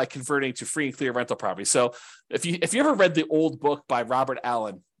cash flow by converting to free and clear rental property. So if you ever read the old book by Robert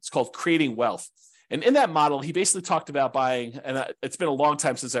Allen, it's called Creating Wealth. And in that model, he basically talked about buying, and it's been a long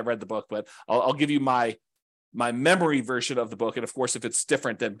time since I read the book, but I'll give you my memory version of the book. And of course, if it's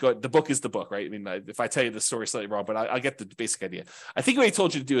different, then the book is the book, right? I mean, if I tell you the story slightly wrong, but I'll get the basic idea. I think what he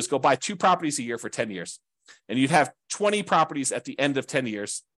told you to do is go buy 2 properties a year for 10 years. And you'd have 20 properties at the end of 10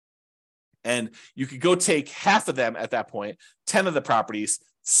 years. And you could go take half of them at that point, 10 of the properties,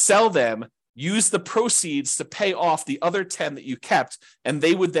 sell them, use the proceeds to pay off the other 10 that you kept, and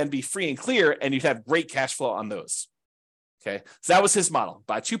they would then be free and clear, and you'd have great cash flow on those. Okay, so that was his model.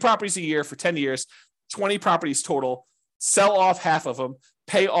 Buy 2 properties a year for 10 years, 20 properties total, sell off half of them,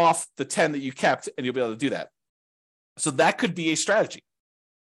 pay off the 10 that you kept, and you'll be able to do that. So that could be a strategy.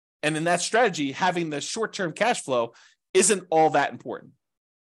 And in that strategy, having the short-term cash flow isn't all that important.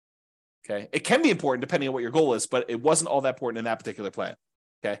 Okay, it can be important depending on what your goal is, but it wasn't all that important in that particular plan.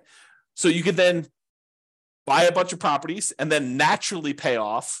 Okay, so you could then buy a bunch of properties and then naturally pay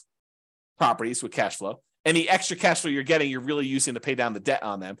off properties with cash flow. Any extra cash flow you're getting, you're really using to pay down the debt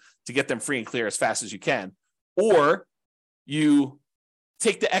on them to get them free and clear as fast as you can. Or you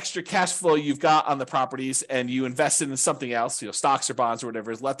take the extra cash flow you've got on the properties and you invest it in something else, stocks or bonds or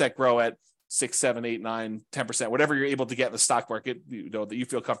whatever, let that grow at 6, 7, 8, 9, 10%, whatever you're able to get in the stock market, that you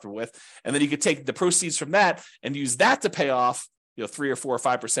feel comfortable with. And then you could take the proceeds from that and use that to pay off 3 or 4 or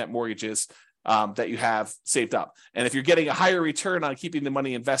 5% mortgages that you have saved up. And if you're getting a higher return on keeping the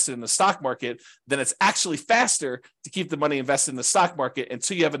money invested in the stock market, then it's actually faster to keep the money invested in the stock market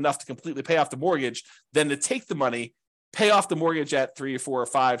until you have enough to completely pay off the mortgage than to take the money, pay off the mortgage at 3 or 4 or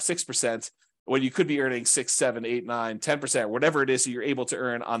 5, 6%, when you could be earning 6, 7, 8, 9, 10%, whatever it is that you're able to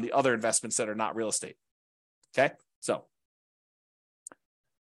earn on the other investments that are not real estate. Okay. So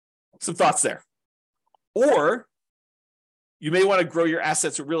some thoughts there. Or you may want to grow your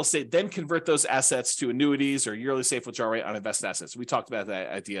assets with real estate, then convert those assets to annuities or yearly safe withdrawal rate on invested assets. We talked about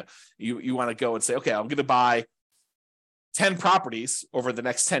that idea. You want to go and say, okay, I'm going to buy 10 properties over the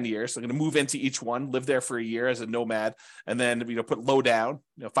next 10 years. So I'm going to move into each one, live there for a year as a nomad, and then put low down,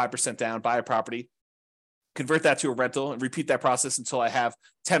 5% down, buy a property, convert that to a rental, and repeat that process until I have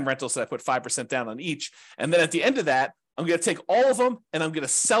 10 rentals that I put 5% down on each. And then at the end of that, I'm going to take all of them and I'm going to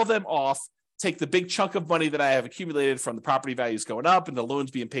sell them off, take the big chunk of money that I have accumulated from the property values going up and the loans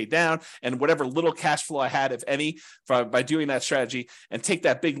being paid down and whatever little cash flow I had, if any, by doing that strategy, and take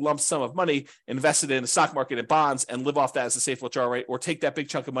that big lump sum of money, invest it in the stock market and bonds, and live off that as a safe withdrawal rate, or take that big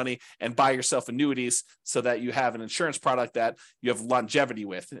chunk of money and buy yourself annuities so that you have an insurance product that you have longevity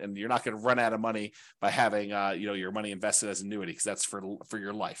with, and you're not going to run out of money by having your money invested as annuity, because that's for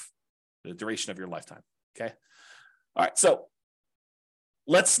your life, the duration of your lifetime. Okay. All right. So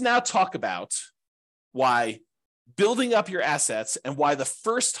let's now talk about why building up your assets and why the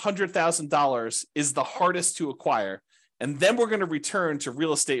first $100,000 is the hardest to acquire. And then we're going to return to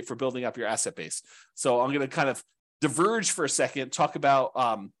real estate for building up your asset base. So I'm going to kind of diverge for a second, talk about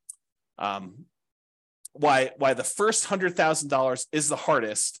why the first $100,000 is the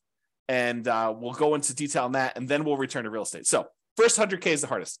hardest. And we'll go into detail on that, and then we'll return to real estate. So first 100K is the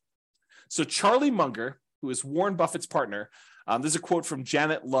hardest. So Charlie Munger, who is Warren Buffett's partner, there's a quote from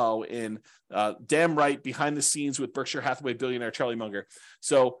Janet Lowe in Damn Right, Behind the Scenes with Berkshire Hathaway billionaire Charlie Munger.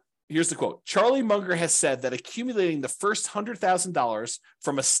 So here's the quote. Charlie Munger has said that accumulating the first $100,000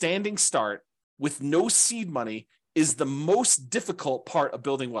 from a standing start with no seed money is the most difficult part of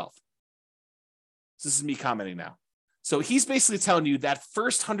building wealth. This is me commenting now. So he's basically telling you that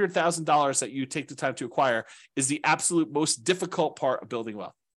first $100,000 that you take the time to acquire is the absolute most difficult part of building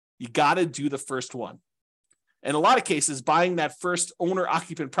wealth. You got to do the first one. In a lot of cases, buying that first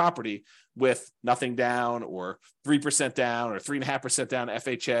owner-occupant property with nothing down, or 3% down, or 3.5% down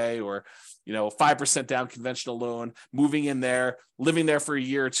FHA, or 5% down conventional loan, moving in there, living there for a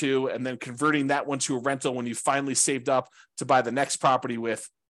year or two, and then converting that one to a rental when you finally saved up to buy the next property with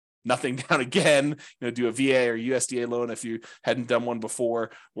nothing down again, do a VA or USDA loan if you hadn't done one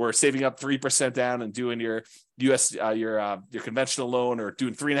before, or saving up 3% down and doing your your conventional loan, or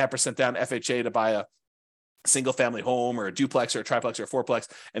doing 3.5% down FHA to buy a single family home or a duplex or a triplex or a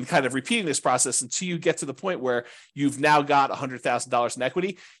fourplex, and kind of repeating this process until you get to the point where you've now got $100,000 in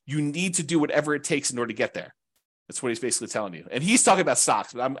equity. You need to do whatever it takes in order to get there. That's what he's basically telling you. And he's talking about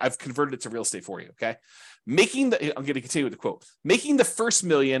stocks, but I've converted it to real estate for you. Okay. I'm going to continue with the quote. Making the first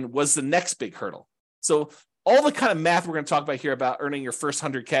million was the next big hurdle. So all the kind of math we're going to talk about here about earning your first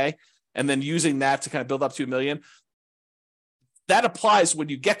 100K and then using that to kind of build up to $1 million, that applies when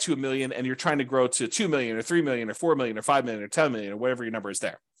you get to $1 million and you're trying to grow to 2 million or 3 million or 4 million or 5 million or 10 million or whatever your number is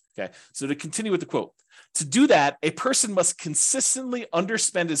there. Okay. So to continue with the quote, to do that, a person must consistently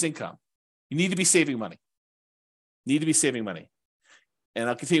underspend his income. You need to be saving money. And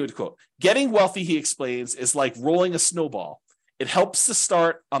I'll continue with the quote. Getting wealthy, he explains, is like rolling a snowball. It helps to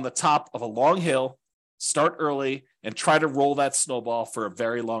start on the top of a long hill, start early, and try to roll that snowball for a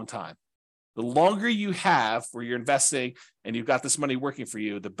very long time. The longer you have where you're investing and you've got this money working for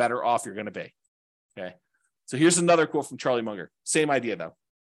you, the better off you're going to be. Okay. So here's another quote from Charlie Munger. Same idea though.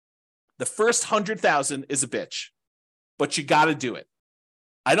 The first 100,000 is a bitch, but you got to do it.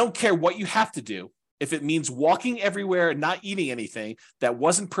 I don't care what you have to do. If it means walking everywhere and not eating anything that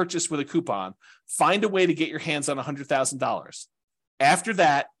wasn't purchased with a coupon, find a way to get your hands on $100,000. After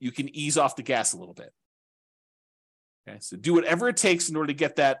that, you can ease off the gas a little bit. Okay. So do whatever it takes in order to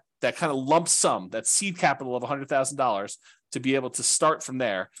get that kind of lump sum, that seed capital of $100,000, to be able to start from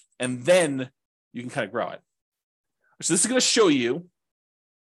there, and then you can kind of grow it. So this is going to show you,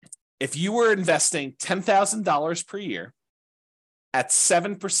 if you were investing $10,000 per year at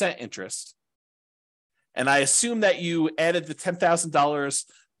 7% interest, and I assume that you added the $10,000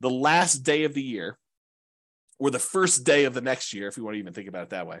 the last day of the year, or the first day of the next year, if you want to even think about it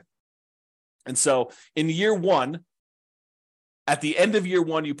that way. And so in year one, at the end of year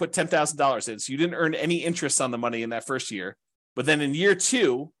one, you put $10,000 in. So you didn't earn any interest on the money in that first year. But then in year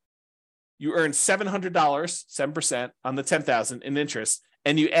two, you earned $700, 7% on the $10,000 in interest,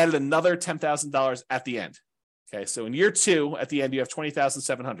 and you added another $10,000 at the end. Okay, so in year two, at the end, you have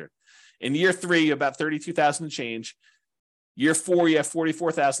 $20,700. In year three, you have about $32,000 and change. Year four, you have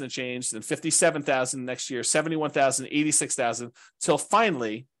 $44,000 and change, then $57,000 next year, $71,000, $86,000, till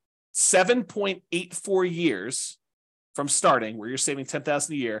finally 7.84 years from starting, where you're saving $10,000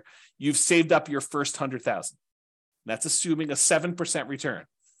 a year, you've saved up your first $100,000. That's assuming a 7% return.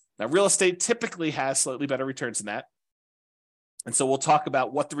 Now, real estate typically has slightly better returns than that. And so we'll talk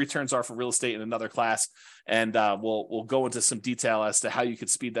about what the returns are for real estate in another class, and we'll go into some detail as to how you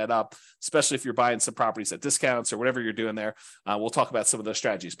could speed that up, especially if you're buying some properties at discounts or whatever you're doing there. We'll talk about some of those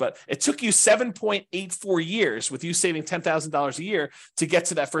strategies. But it took you 7.84 years with you saving $10,000 a year to get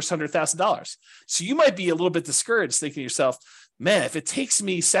to that first $100,000. So you might be a little bit discouraged, thinking to yourself, man, if it takes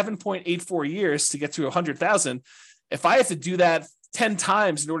me 7.84 years to get to 100,000, if I have to do that 10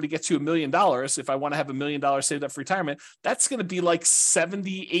 times in order to get to $1 million, if I want to have $1 million saved up for retirement, that's going to be like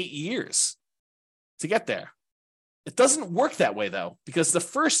 78 years to get there. It doesn't work that way, though, because the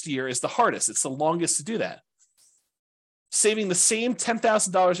first year is the hardest. It's the longest to do that. Saving the same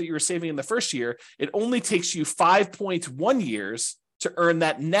 $10,000 that you were saving in the first year, it only takes you 5.1 years to earn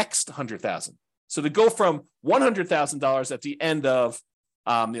that next 100,000. So to go from $100,000 at the end of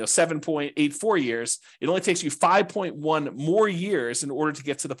 7.84 years, it only takes you 5.1 more years in order to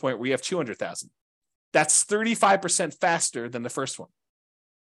get to the point where you have 200,000. That's 35% faster than the first one.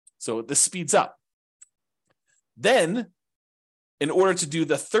 So this speeds up. Then, in order to do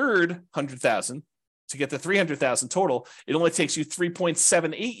the third 100,000, to get the 300,000 total, it only takes you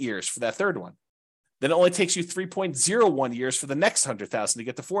 3.78 years for that third one. Then it only takes you 3.01 years for the next 100,000 to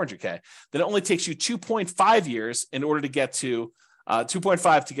get to 400K. Then it only takes you 2.5 years in order to get to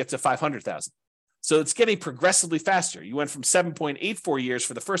 2.5 to get to 500,000. So it's getting progressively faster. You went from 7.84 years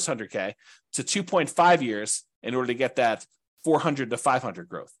for the first 100K to 2.5 years in order to get that 400 to 500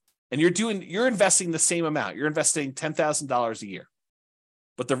 growth. And you're investing the same amount. You're investing $10,000 a year.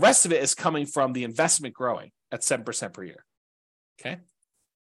 But the rest of it is coming from the investment growing at 7% per year. Okay.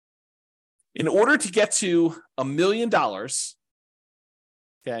 In order to get to $1 million,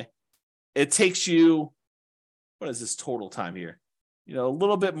 okay, it takes you, what is this total time here? A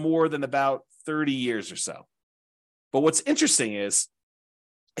little bit more than about 30 years or so. But what's interesting is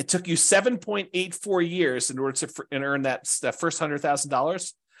it took you 7.84 years in order to earn that first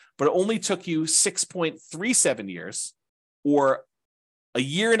 $100,000, but it only took you 6.37 years, or a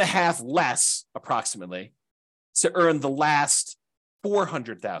year and a half less approximately, to earn the last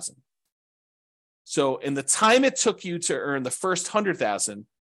 400,000. So in the time it took you to earn the first 100,000,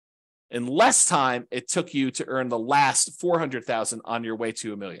 in less time it took you to earn the last 400,000 on your way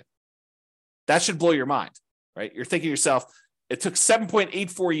to $1 million. That should blow your mind, right? You're thinking to yourself, it took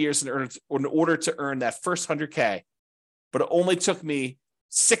 7.84 years in order to earn that first 100K, but it only took me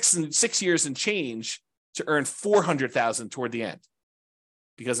 6 years and change to earn 400,000 toward the end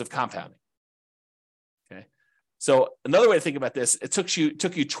because of compounding. Okay. So another way to think about this, it took you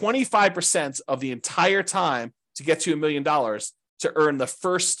 25% of the entire time to get to $1 million to earn the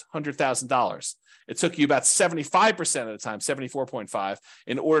first $100,000. It took you about 75% of the time, 74.5,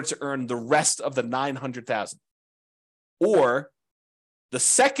 in order to earn the rest of the 900,000. Or the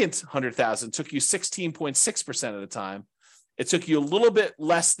second 100,000 took you 16.6% of the time. It took you a little bit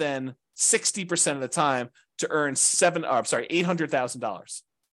less than 60% of the time to earn $800,000,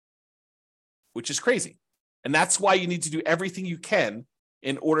 which is crazy. And that's why you need to do everything you can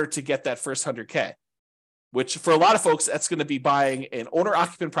in order to get that first 100K, which for a lot of folks, that's going to be buying an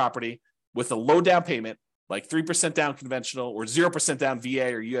owner-occupant property with a low down payment, like 3% down conventional or 0% down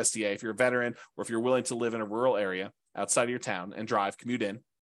VA or USDA if you're a veteran, or if you're willing to live in a rural area outside of your town and commute in,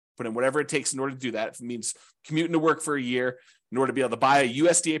 put in whatever it takes in order to do that. If it means commuting to work for a year in order to be able to buy a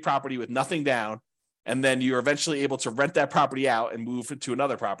USDA property with nothing down, and then you're eventually able to rent that property out and move to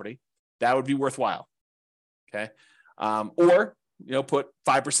another property, that would be worthwhile. Okay. Or, put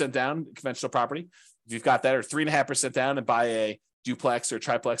 5% down conventional property. If you've got that, or 3.5% down, and buy a duplex or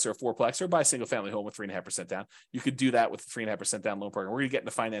triplex or a fourplex, or buy a single family home with 3.5% down. You could do that with the 3.5% down loan program. We're going to get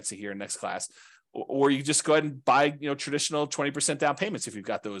into financing here in next class. Or you just go ahead and buy, traditional 20% down payments if you've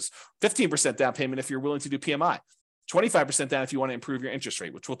got those, 15% down payment if you're willing to do PMI, 25% down if you want to improve your interest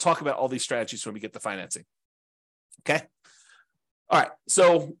rate, which we'll talk about all these strategies when we get to financing. Okay. All right.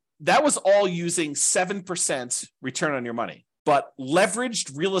 So that was all using 7% return on your money, but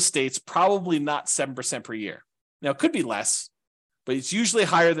leveraged real estate's probably not 7% per year. Now it could be less, but it's usually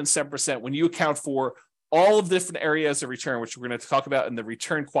higher than 7% when you account for all of the different areas of return, which we're going to talk about in the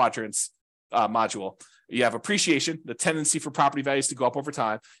return quadrants module. You have appreciation, the tendency for property values to go up over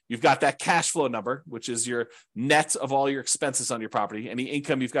time. You've got that cash flow number, which is your net of all your expenses on your property, any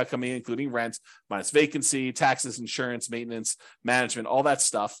income you've got coming in, including rent, minus vacancy, taxes, insurance, maintenance, management, all that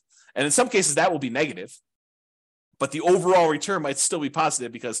stuff. And in some cases, that will be negative, but the overall return might still be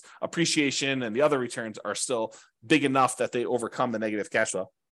positive because appreciation and the other returns are still big enough that they overcome the negative cash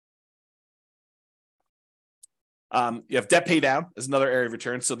flow. You have debt pay down is another area of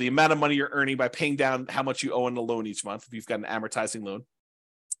return. So the amount of money you're earning by paying down how much you owe on the loan each month, if you've got an amortizing loan.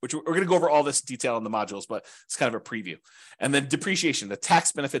 which we're going to go over all this detail in the modules, but it's kind of a preview. And then depreciation, the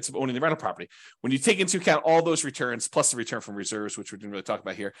tax benefits of owning the rental property. When you take into account all those returns, plus the return from reserves, which we didn't really talk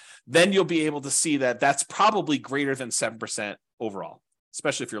about here, then you'll be able to see that that's probably greater than 7% overall,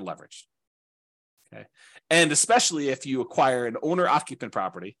 especially if you're leveraged. Okay. And especially if you acquire an owner-occupant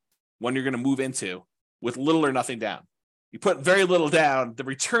property, one you're going to move into with little or nothing down. You put very little down, the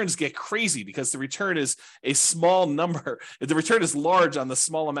returns get crazy because the return is a small number. The return is large on the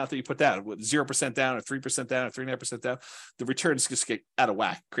small amount that you put down, with 0% down or 3% down or 3.5% down. The returns just get out of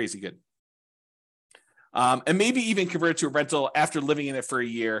whack, crazy good. And maybe even convert it to a rental after living in it for a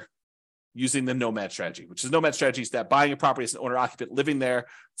year using the nomad strategy, which is nomad strategy is that buying a property as an owner occupant, living there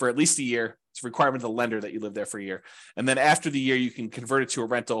for at least a year. It's a requirement of the lender that you live there for a year. And then after the year, you can convert it to a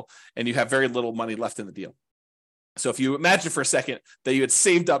rental and you have very little money left in the deal. So if you imagine for a second that you had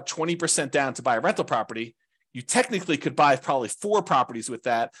saved up 20% down to buy a rental property, you technically could buy probably 4 properties with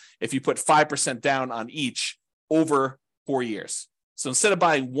that if you put 5% down on each over 4 years. So instead of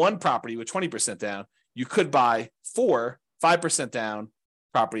buying 1 property with 20% down, you could buy 4 5% down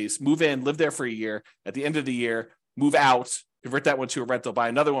properties, move in, live there for a year. At the end of the year, move out, convert that one to a rental, buy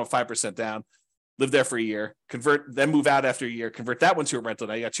another one 5% down, live there for a year, convert, then move out after a year, convert that one to a rental.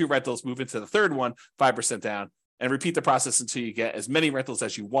 Now you got 2 rentals, move into the third one, 5% down, and repeat the process until you get as many rentals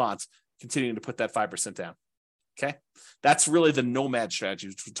as you want, continuing to put that 5% down. Okay. That's really the nomad strategy,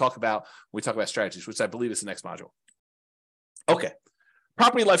 which we talk about when we talk about strategies, which I believe is the next module. Okay.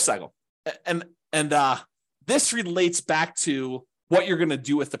 Property life cycle. And this relates back to what you're going to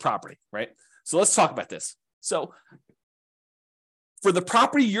do with the property, right? So let's talk about this. So for the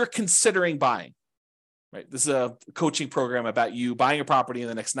property you're considering buying, right? This is a coaching program about you buying a property in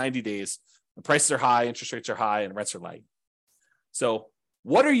the next 90 days. The prices are high, interest rates are high, and rents are light. So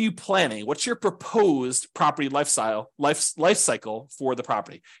what are you planning? What's your proposed property life cycle for the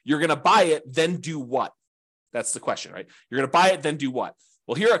property? You're going to buy it, then do what? That's the question, right? You're going to buy it, then do what?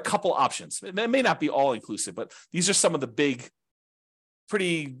 Well, here are a couple options. It may not be all inclusive, but these are some of the big,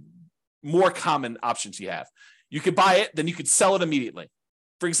 pretty more common options you have. You could buy it, then you could sell it immediately.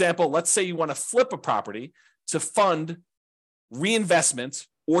 For example, let's say you want to flip a property to fund reinvestment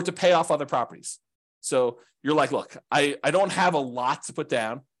or to pay off other properties. So you're like, look, I don't have a lot to put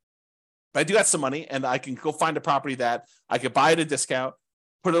down, but I do have some money and I can go find a property that I could buy at a discount,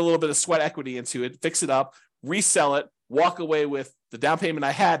 put a little bit of sweat equity into it, fix it up, resell it, walk away with the down payment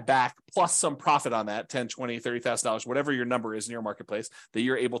I had back, plus some profit on that, $10,000, $20,000, $30,000, whatever your number is in your marketplace that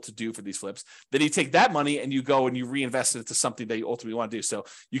you're able to do for these flips. Then you take that money and you go and you reinvest it into something that you ultimately want to do. So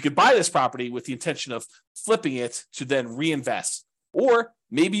you could buy this property with the intention of flipping it to then reinvest. Or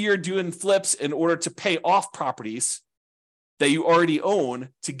maybe you're doing flips in order to pay off properties that you already own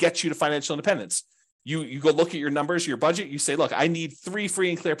to get you to financial independence. You go look at your numbers, your budget, you say, look, I need 3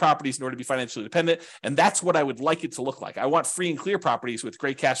 free and clear properties in order to be financially independent. And that's what I would like it to look like. I want free and clear properties with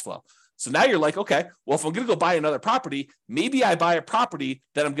great cash flow. So now you're like, okay, well, if I'm going to go buy another property, maybe I buy a property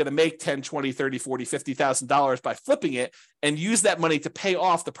that I'm going to make $10,000, $20,000, $30,000, $40,000, $50,000 by flipping it and use that money to pay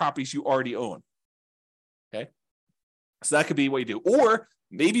off the properties you already own. Okay. So that could be what you do. Or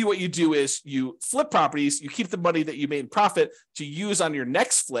maybe what you do is you flip properties, you keep the money that you made in profit to use on your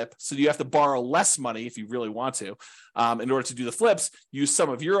next flip. So you have to borrow less money if you really want to, in order to do the flips, use some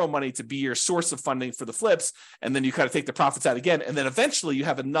of your own money to be your source of funding for the flips. And then you kind of take the profits out again. And then eventually you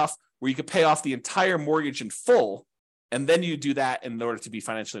have enough where you could pay off the entire mortgage in full. And then you do that in order to be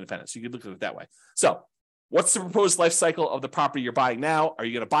financially independent. So you could look at it that way. So what's the proposed life cycle of the property you're buying now? Are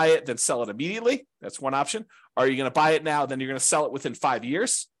you going to buy it, then sell it immediately? That's one option. Are you going to buy it now, then you're going to sell it within 5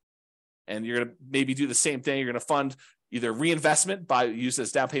 years? And you're going to maybe do the same thing. You're going to fund either reinvestment by use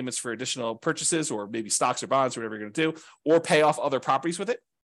as down payments for additional purchases, or maybe stocks or bonds, whatever you're going to do, or pay off other properties with it.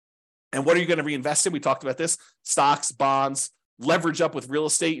 And what are you going to reinvest in? We talked about this: stocks, bonds, leverage up with real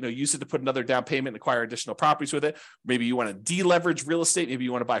estate, use it to put another down payment and acquire additional properties with it. Maybe you want to deleverage real estate. Maybe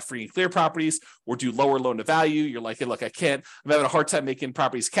you want to buy free and clear properties or do lower loan to value. You're like, hey, look, I'm having a hard time making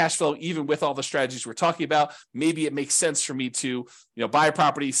properties cash flow, even with all the strategies we're talking about. Maybe it makes sense for me to, buy a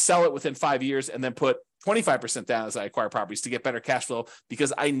property, sell it within 5 years, and then put 25% down as I acquire properties to get better cash flow,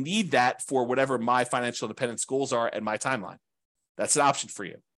 because I need that for whatever my financial independence goals are and my timeline. That's an option for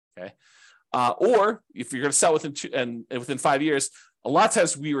you. Okay. Or if you're going to sell within 5 years, a lot of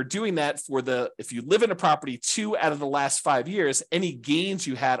times we were doing that if you live in a property 2 out of the last 5 years, any gains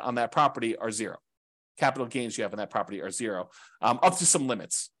you had on that property are zero. Capital gains you have on that property are zero, up to some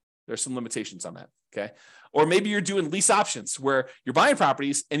limits. There's some limitations on that. Okay. Or maybe you're doing lease options where you're buying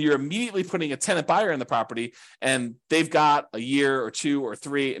properties and you're immediately putting a tenant buyer in the property, and they've got a year or 2 or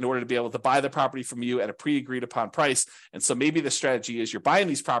 3 in order to be able to buy the property from you at a pre-agreed upon price. And so maybe the strategy is you're buying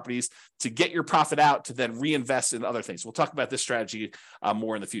these properties to get your profit out to then reinvest in other things. We'll talk about this strategy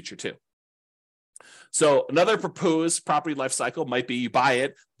more in the future too. So another proposed property life cycle might be you buy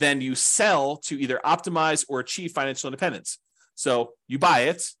it, then you sell to either optimize or achieve financial independence. So you buy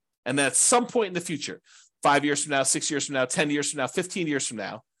it, and then at some point in the future, 5 years from now, 6 years from now, 10 years from now, 15 years from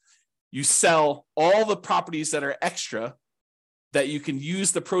now, you sell all the properties that are extra that you can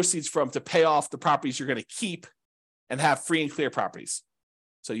use the proceeds from to pay off the properties you're going to keep and have free and clear properties.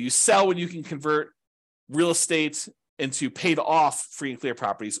 So you sell when you can convert real estate into paid off free and clear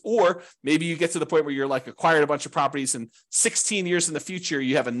properties. Or maybe you get to the point where you're like acquired a bunch of properties and 16 years in the future,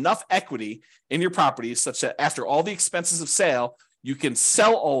 you have enough equity in your properties such that after all the expenses of sale, you can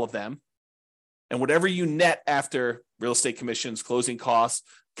sell all of them. And whatever you net after real estate commissions, closing costs,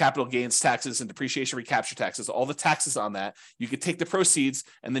 capital gains taxes, and depreciation recapture taxes, all the taxes on that, you can take the proceeds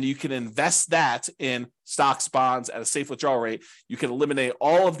and then you can invest that in stocks, bonds at a safe withdrawal rate. You can eliminate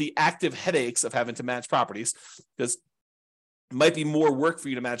all of the active headaches of having to manage properties, because it might be more work for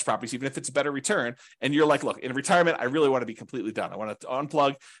you to manage properties, even if it's a better return. And you're like, look, in retirement, I really want to be completely done. I want to unplug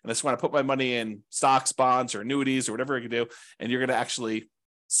and I just want to put my money in stocks, bonds, or annuities, or whatever I can do. And you're going to actually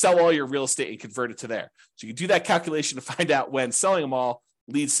sell all your real estate and convert it to there. So you can do that calculation to find out when selling them all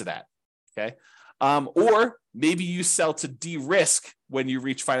leads to that. Okay. Or maybe you sell to de-risk when you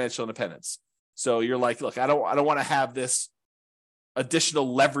reach financial independence. So you're like, look, I don't want to have this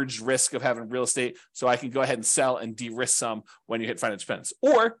additional leveraged risk of having real estate, so I can go ahead and sell and de-risk some when you hit financial independence.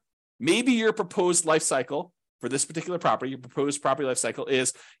 Or maybe your proposed life cycle for this particular property, your proposed property life cycle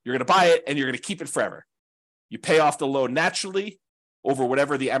is you're going to buy it and you're going to keep it forever. You pay off the loan naturally over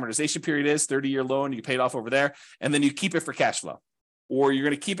whatever the amortization period is, 30-year loan, you pay it off over there, and then you keep it for cash flow. Or you're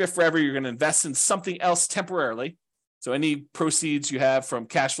going to keep it forever, you're going to invest in something else temporarily. So any proceeds you have from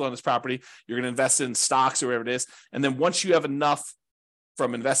cash flow on this property, you're going to invest in stocks or whatever it is. And then once you have enough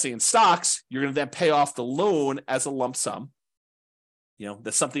from investing in stocks, you're going to then pay off the loan as a lump sum. You know,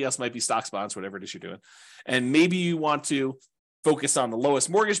 that something else might be stocks, bonds, whatever it is you're doing. And maybe you want to focus on the lowest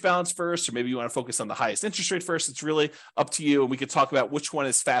mortgage balance first, or maybe you want to focus on the highest interest rate first. It's really up to you. And we could talk about which one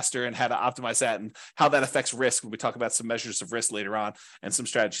is faster and how to optimize that and how that affects risk when we talk about some measures of risk later on and some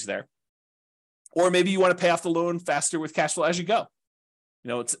strategies there. Or maybe you want to pay off the loan faster with cash flow as you go. You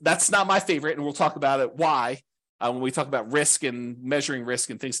know, that's not my favorite, and we'll talk about it why when we talk about risk and measuring risk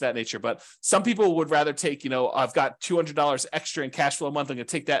and things of that nature. But some people would rather take, you know, I've got $200 extra in cash flow a month. I'm going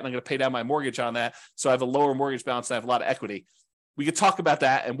to take that and I'm going to pay down my mortgage on that. So I have a lower mortgage balance and I have a lot of equity. We could talk about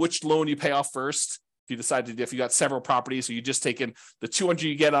that and which loan you pay off first. If you decide to, if you got several properties, or you just taking the 200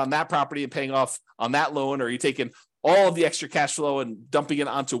 you get on that property and paying off on that loan, or you taking all of the extra cash flow and dumping it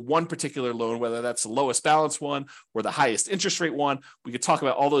onto one particular loan, whether that's the lowest balance one or the highest interest rate one. We could talk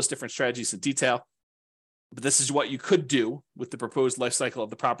about all those different strategies in detail. But this is what you could do with the proposed life cycle of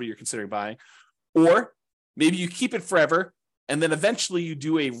the property you're considering buying. Or maybe you keep it forever, and then eventually you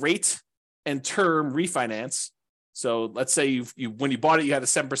do a rate and term refinance. So let's say when you bought it, you had a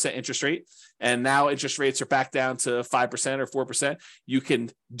 7% interest rate, and now interest rates are back down to 5% or 4%. You can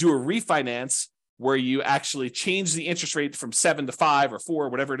do a refinance where you actually change the interest rate from 7 to 5 or 4,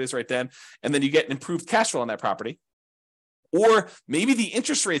 whatever it is right then, and then you get an improved cash flow on that property. Or maybe the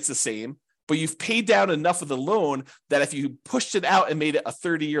interest rate's the same, but you've paid down enough of the loan that if you pushed it out and made it a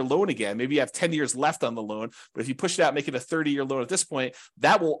 30-year loan again, maybe you have 10 years left on the loan, but if you push it out, make it a 30-year loan at this point,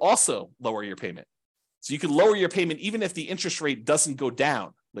 that will also lower your payment. So you can lower your payment even if the interest rate doesn't go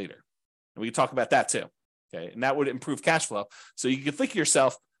down later. And we can talk about that too. Okay. And that would improve cash flow. So you can think to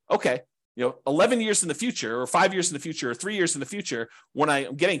yourself, okay, 11 years in the future, or 5 years in the future, or 3 years in the future, when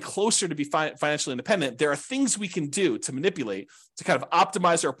I'm getting closer to be financially independent, there are things we can do to manipulate, to kind of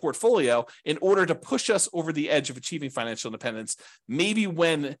optimize our portfolio in order to push us over the edge of achieving financial independence. Maybe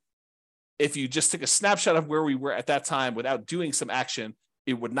if you just took a snapshot of where we were at that time without doing some action,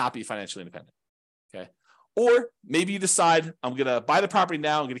 it would not be financially independent. Okay. Or maybe you decide, I'm going to buy the property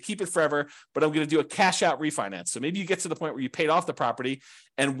now, I'm going to keep it forever, but I'm going to do a cash out refinance. So maybe you get to the point where you paid off the property,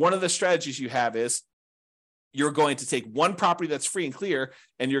 and one of the strategies you have is you're going to take one property that's free and clear,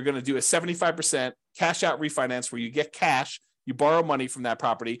 and you're going to do a 75% cash out refinance where you get cash, you borrow money from that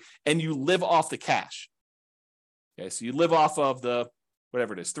property, and you live off the cash. Okay, so you live off of the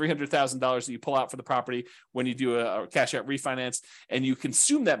whatever it is, $300,000 that you pull out for the property when you do a cash out refinance, and you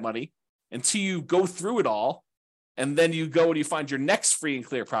consume that money until you go through it all, and then you go and you find your next free and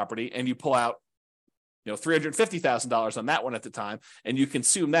clear property, and you pull out, $350,000 on that one at the time, and you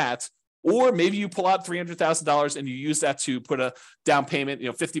consume that. Or maybe you pull out $300,000 and you use that to put a down payment,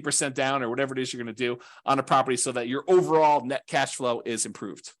 50% down or whatever it is you're going to do on a property so that your overall net cash flow is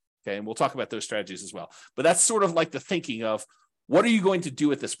improved. Okay. And we'll talk about those strategies as well. But that's sort of like the thinking of what are you going to do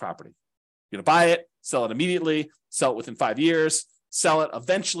with this property? You're going to buy it, sell it immediately, sell it within 5 years, sell it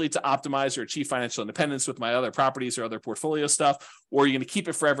eventually to optimize or achieve financial independence with my other properties or other portfolio stuff, or you're going to keep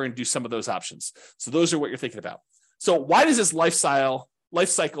it forever and do some of those options. So those are what you're thinking about. So why does this life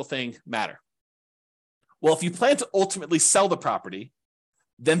cycle thing matter? Well, if you plan to ultimately sell the property,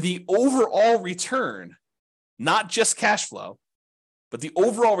 then the overall return, not just cash flow, but the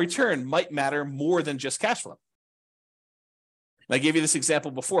overall return might matter more than just cash flow. And I gave you this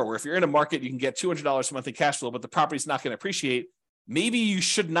example before, where if you're in a market, you can get $200 a month in cash flow, but the property's not going to appreciate. Maybe you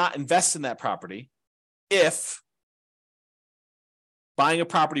should not invest in that property if buying a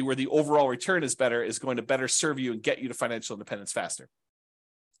property where the overall return is better is going to better serve you and get you to financial independence faster.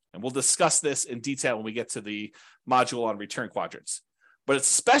 And we'll discuss this in detail when we get to the module on return quadrants. But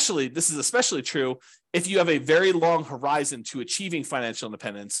this is especially true if you have a very long horizon to achieving financial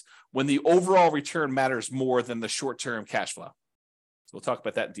independence when the overall return matters more than the short-term cash flow. So we'll talk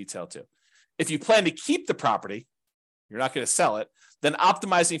about that in detail too. If you plan to keep the property, you're not going to sell it, then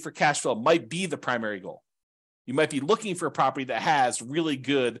optimizing for cash flow might be the primary goal. You might be looking for a property that has really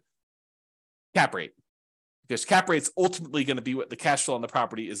good cap rate, because cap rate's ultimately going to be what the cash flow on the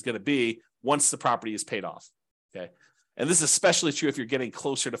property is going to be once the property is paid off. Okay. And this is especially true if you're getting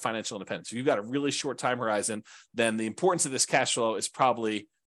closer to financial independence. If you've got a really short time horizon, then the importance of this cash flow is probably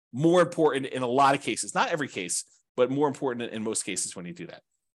more important in a lot of cases, not every case, but more important in most cases when you do that.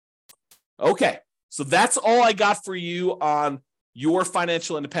 Okay. So that's all I got for you on your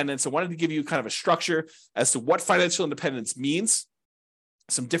financial independence. I wanted to give you kind of a structure as to what financial independence means,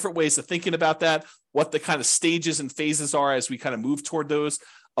 some different ways of thinking about that, what the kind of stages and phases are as we kind of move toward those,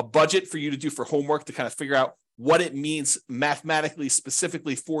 a budget for you to do for homework to kind of figure out what it means mathematically,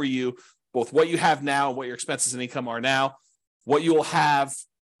 specifically for you, both what you have now and what your expenses and income are now, what you will have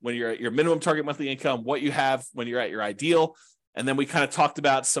when you're at your minimum target monthly income, what you have when you're at your ideal. And then we kind of talked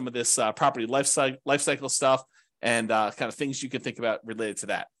about some of this property life cycle stuff and kind of things you can think about related to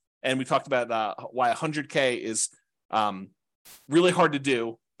that. And we talked about why 100K is really hard to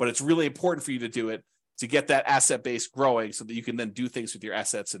do, but it's really important for you to do it to get that asset base growing so that you can then do things with your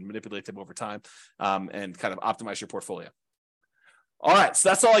assets and manipulate them over time and kind of optimize your portfolio. All right, so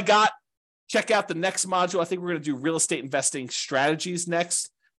that's all I got. Check out the next module. I think we're going to do real estate investing strategies next.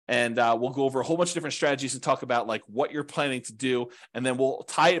 And we'll go over a whole bunch of different strategies and talk about like what you're planning to do. And then we'll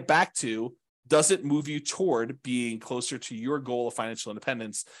tie it back to, does it move you toward being closer to your goal of financial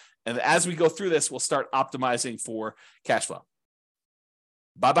independence? And as we go through this, we'll start optimizing for cash flow.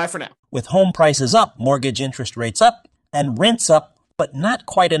 Bye-bye for now. With home prices up, mortgage interest rates up, and rents up, but not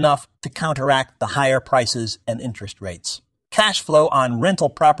quite enough to counteract the higher prices and interest rates. Cash flow on rental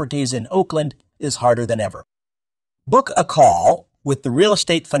properties in Oakland is harder than ever. Book a call with the Real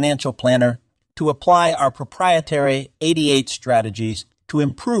Estate Financial Planner to apply our proprietary 88 strategies to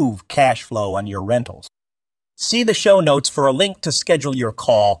improve cash flow on your rentals. See the show notes for a link to schedule your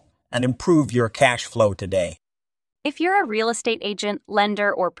call and improve your cash flow today. If you're a real estate agent,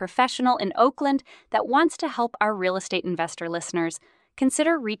 lender, or professional in Oakland that wants to help our real estate investor listeners,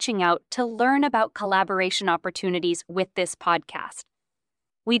 consider reaching out to learn about collaboration opportunities with this podcast.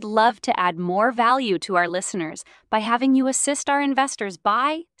 We'd love to add more value to our listeners by having you assist our investors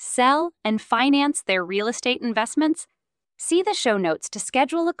buy, sell, and finance their real estate investments. See the show notes to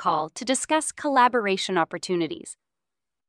schedule a call to discuss collaboration opportunities.